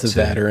reins of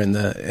that are in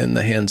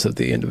the hands of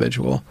the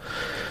individual.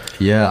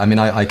 Yeah, I mean,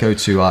 I go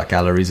to art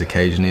galleries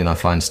occasionally, and I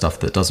find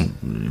stuff that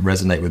doesn't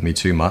resonate with me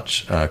too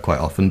much quite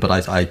often. But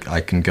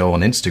I can go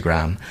on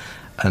Instagram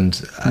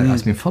And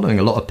I've been following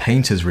a lot of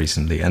painters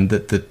recently, and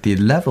the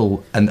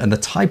level and the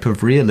type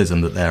of realism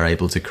that they're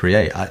able to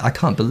create. I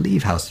can't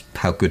believe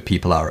how good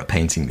people are at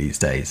painting these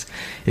days.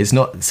 It's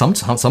not some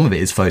of it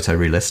is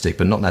photorealistic,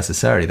 but not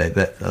necessarily.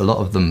 A lot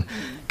of them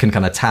can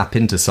kind of tap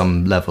into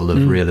some level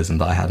of realism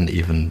that I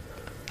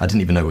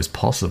didn't even know was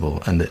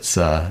possible. And there's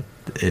some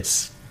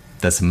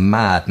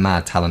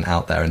mad talent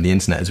out there, and the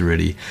internet is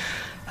really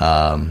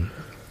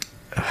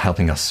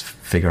helping us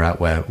figure out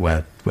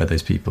where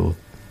those people.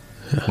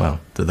 Well,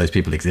 that those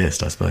people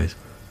exist, I suppose.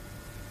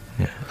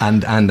 Yeah,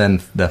 and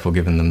then therefore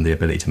giving them the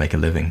ability to make a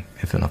living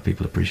if enough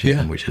people appreciate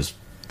them, which is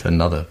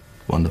another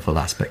wonderful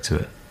aspect to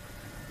it.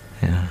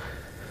 Yeah.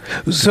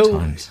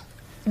 So,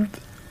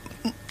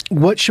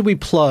 what should we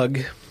plug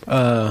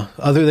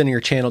other than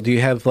your channel? Do you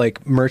have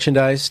like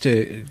merchandise?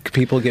 Can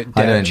people get?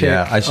 I don't.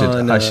 Yeah, I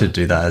should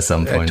do that at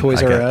some point. At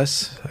Toys R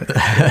Us.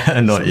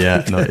 Not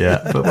yet,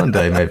 but one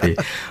day maybe.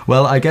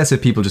 Well, I guess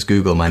if people just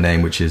Google my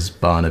name, which is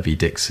Barnaby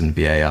Dixon,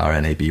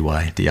 Barnaby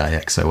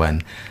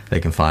Dixon, they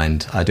can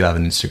find. I do have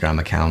an Instagram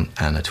account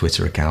and a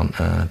Twitter account,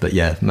 but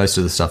yeah, most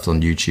of the stuff's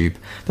on YouTube.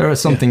 There are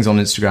some things on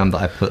Instagram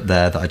that I put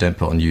there that I don't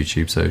put on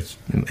YouTube, so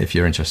if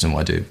you're interested in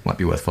what I do, it might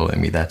be worth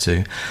following me there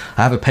too.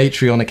 I have a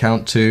Patreon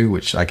account too,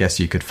 which I guess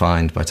you could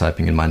find by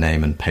typing in my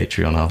name and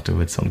Patreon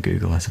afterwards on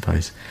Google, I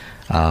suppose.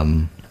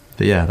 But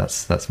yeah,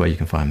 that's where you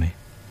can find me.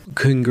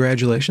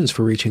 Congratulations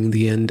for reaching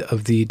the end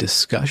of the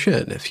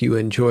discussion. If you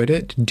enjoyed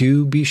it,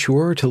 do be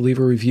sure to leave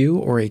a review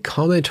or a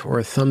comment or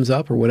a thumbs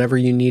up or whatever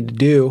you need to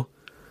do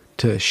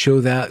to show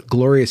that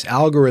glorious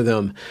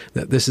algorithm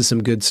that this is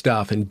some good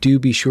stuff. And do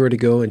be sure to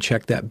go and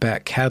check that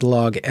back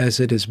catalog, as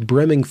it is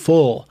brimming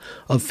full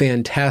of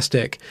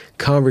fantastic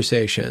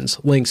conversations.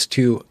 Links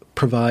to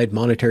provide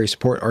monetary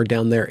support are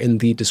down there in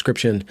the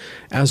description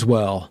as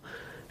well.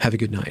 Have a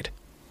good night.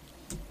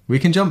 We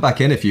can jump back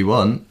in if you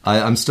want.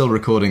 I'm still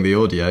recording the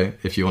audio.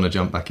 If you want to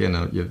jump back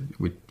in,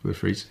 we're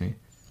free to.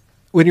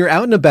 When you're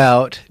out and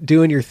about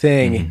doing your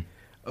thing,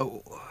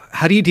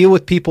 how do you deal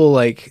with people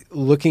like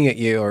looking at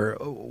you, or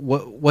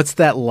what's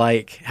that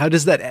like? How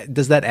does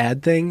that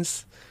add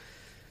things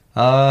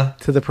to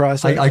the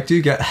process? I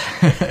do get.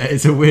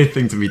 It's a weird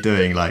thing to be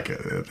doing, like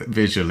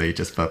visually,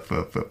 just for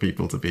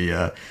people to be,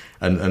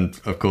 and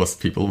of course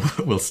people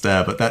will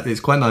stare. But it's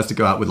quite nice to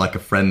go out with like a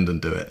friend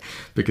and do it,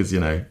 because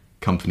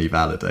company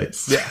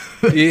validates. Yeah,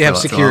 you have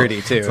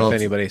security too if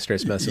anybody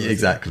starts messing with you.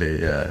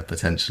 Exactly. Yeah,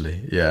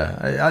 potentially.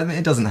 Yeah, I mean,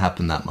 it doesn't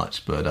happen that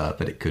much,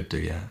 but it could do.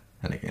 Yeah,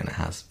 and again, it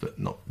has, but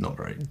not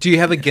very. Do you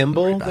have a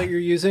gimbal that you're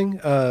using?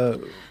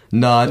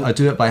 No, I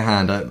do it by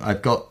hand.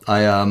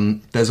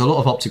 There's a lot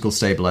of optical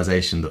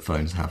stabilization that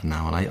phones have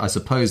now, and I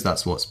suppose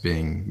that's what's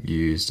being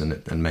used, and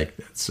that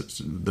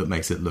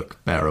makes it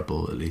look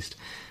bearable at least.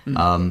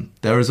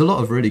 There is a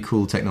lot of really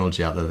cool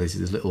technology out there.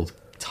 There's little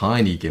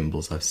tiny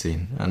gimbals I've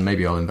seen, and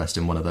maybe I'll invest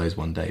in one of those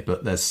one day.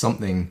 But there's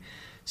something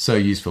so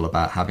useful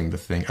about having the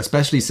thing,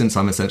 especially since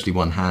I'm essentially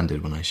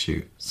one-handed when I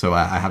shoot. So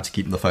I have to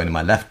keep the phone in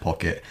my left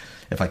pocket.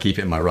 If I keep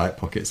it in my right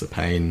pocket, it's a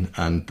pain.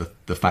 And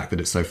the fact that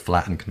it's so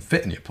flat and can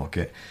fit in your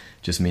pocket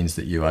just means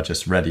that you are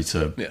just ready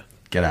to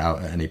get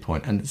out at any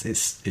point. And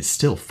it's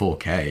still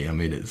 4K. I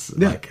mean, it's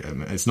like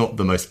it's not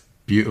the most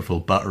beautiful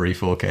buttery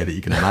 4K that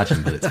you can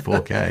imagine, but it's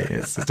 4K.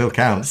 It still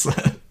counts.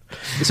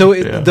 So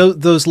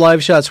those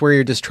live shots where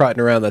you're just trotting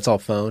around, that's all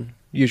phone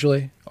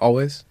usually,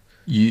 always.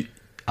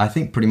 I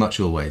think pretty much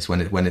always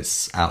when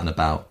it's out and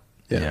about.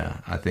 Yeah,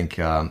 I think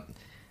I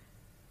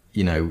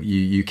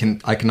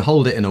can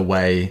hold it in a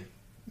way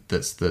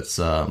that's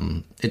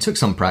it took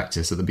some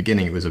practice. At the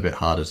beginning it was a bit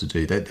harder to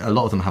do. A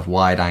lot of them have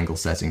wide angle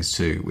settings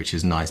too, which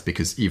is nice,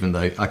 because even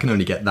though I can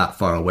only get that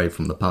far away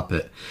from the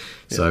puppet,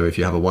 so if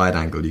you have a wide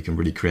angle you can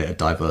really create a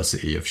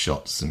diversity of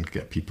shots and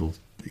give people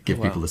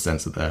the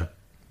sense that they're.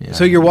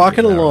 So you're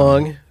walking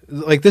along,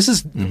 like this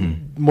is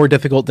more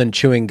difficult than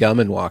chewing gum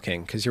and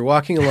walking, because you're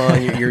walking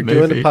along, you're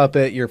doing a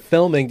puppet, you're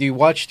filming. Do you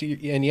watch,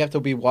 and you have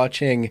to be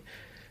watching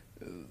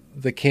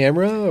the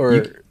camera,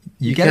 or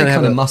you get a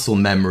kind of muscle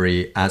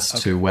memory as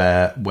to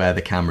where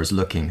the camera's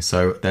looking.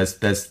 So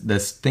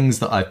there's things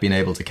that I've been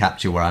able to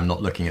capture where I'm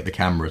not looking at the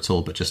camera at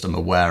all, but just I'm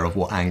aware of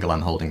what angle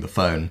I'm holding the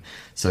phone,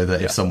 so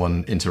that if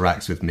someone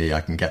interacts with me,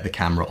 I can get the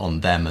camera on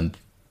them, and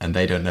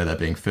they don't know they're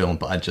being filmed,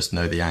 but I just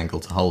know the angle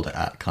to hold it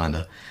at, kind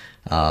of.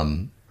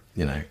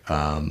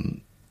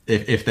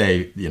 If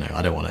they,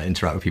 I don't want to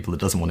interact with people that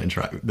don't want to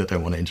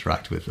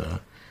interact with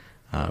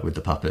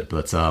the puppet,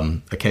 but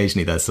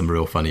occasionally there's some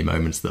real funny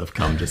moments that have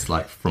come just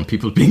like from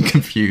people being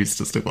confused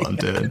as to what I'm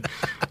doing.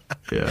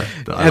 Yeah,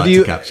 have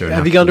you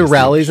gone to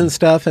rallies and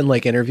stuff and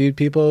like interviewed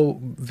people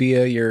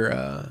via your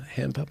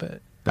hand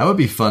puppet? That would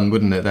be fun,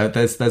 wouldn't it?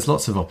 There's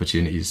lots of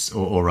opportunities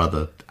or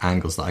other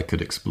angles that I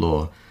could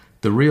explore.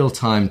 The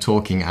real-time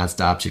talking as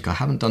Dabchik, I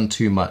haven't done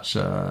too much.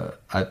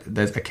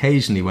 There's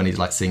occasionally when he's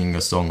like singing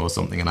a song or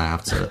something, and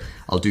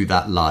I'll do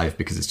that live,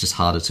 because it's just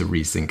harder to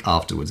resync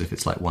afterwards if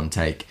it's like one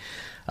take.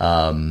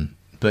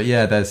 But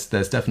yeah, there's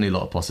definitely a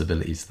lot of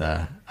possibilities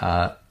there.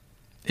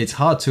 It's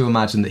hard to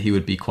imagine that he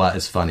would be quite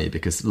as funny,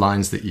 because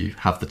lines that you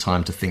have the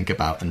time to think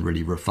about and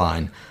really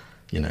refine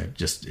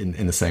just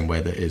in the same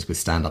way that it is with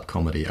stand-up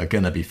comedy, are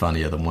going to be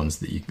funnier than ones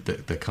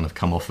that kind of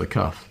come off the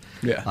cuff.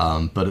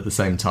 Yeah. But at the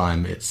same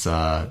time, it's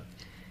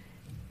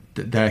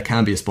there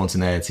can be a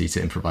spontaneity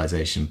to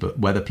improvisation, but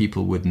whether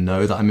people would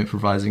know that I'm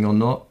improvising or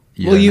not,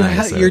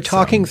 you're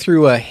talking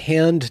through a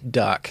hand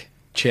duck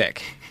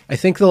chick. I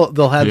think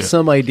they'll have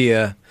some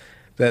idea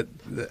that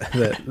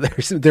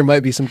there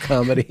might be some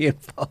comedy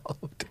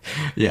involved.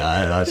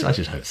 Yeah, I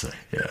should hope so.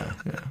 Yeah.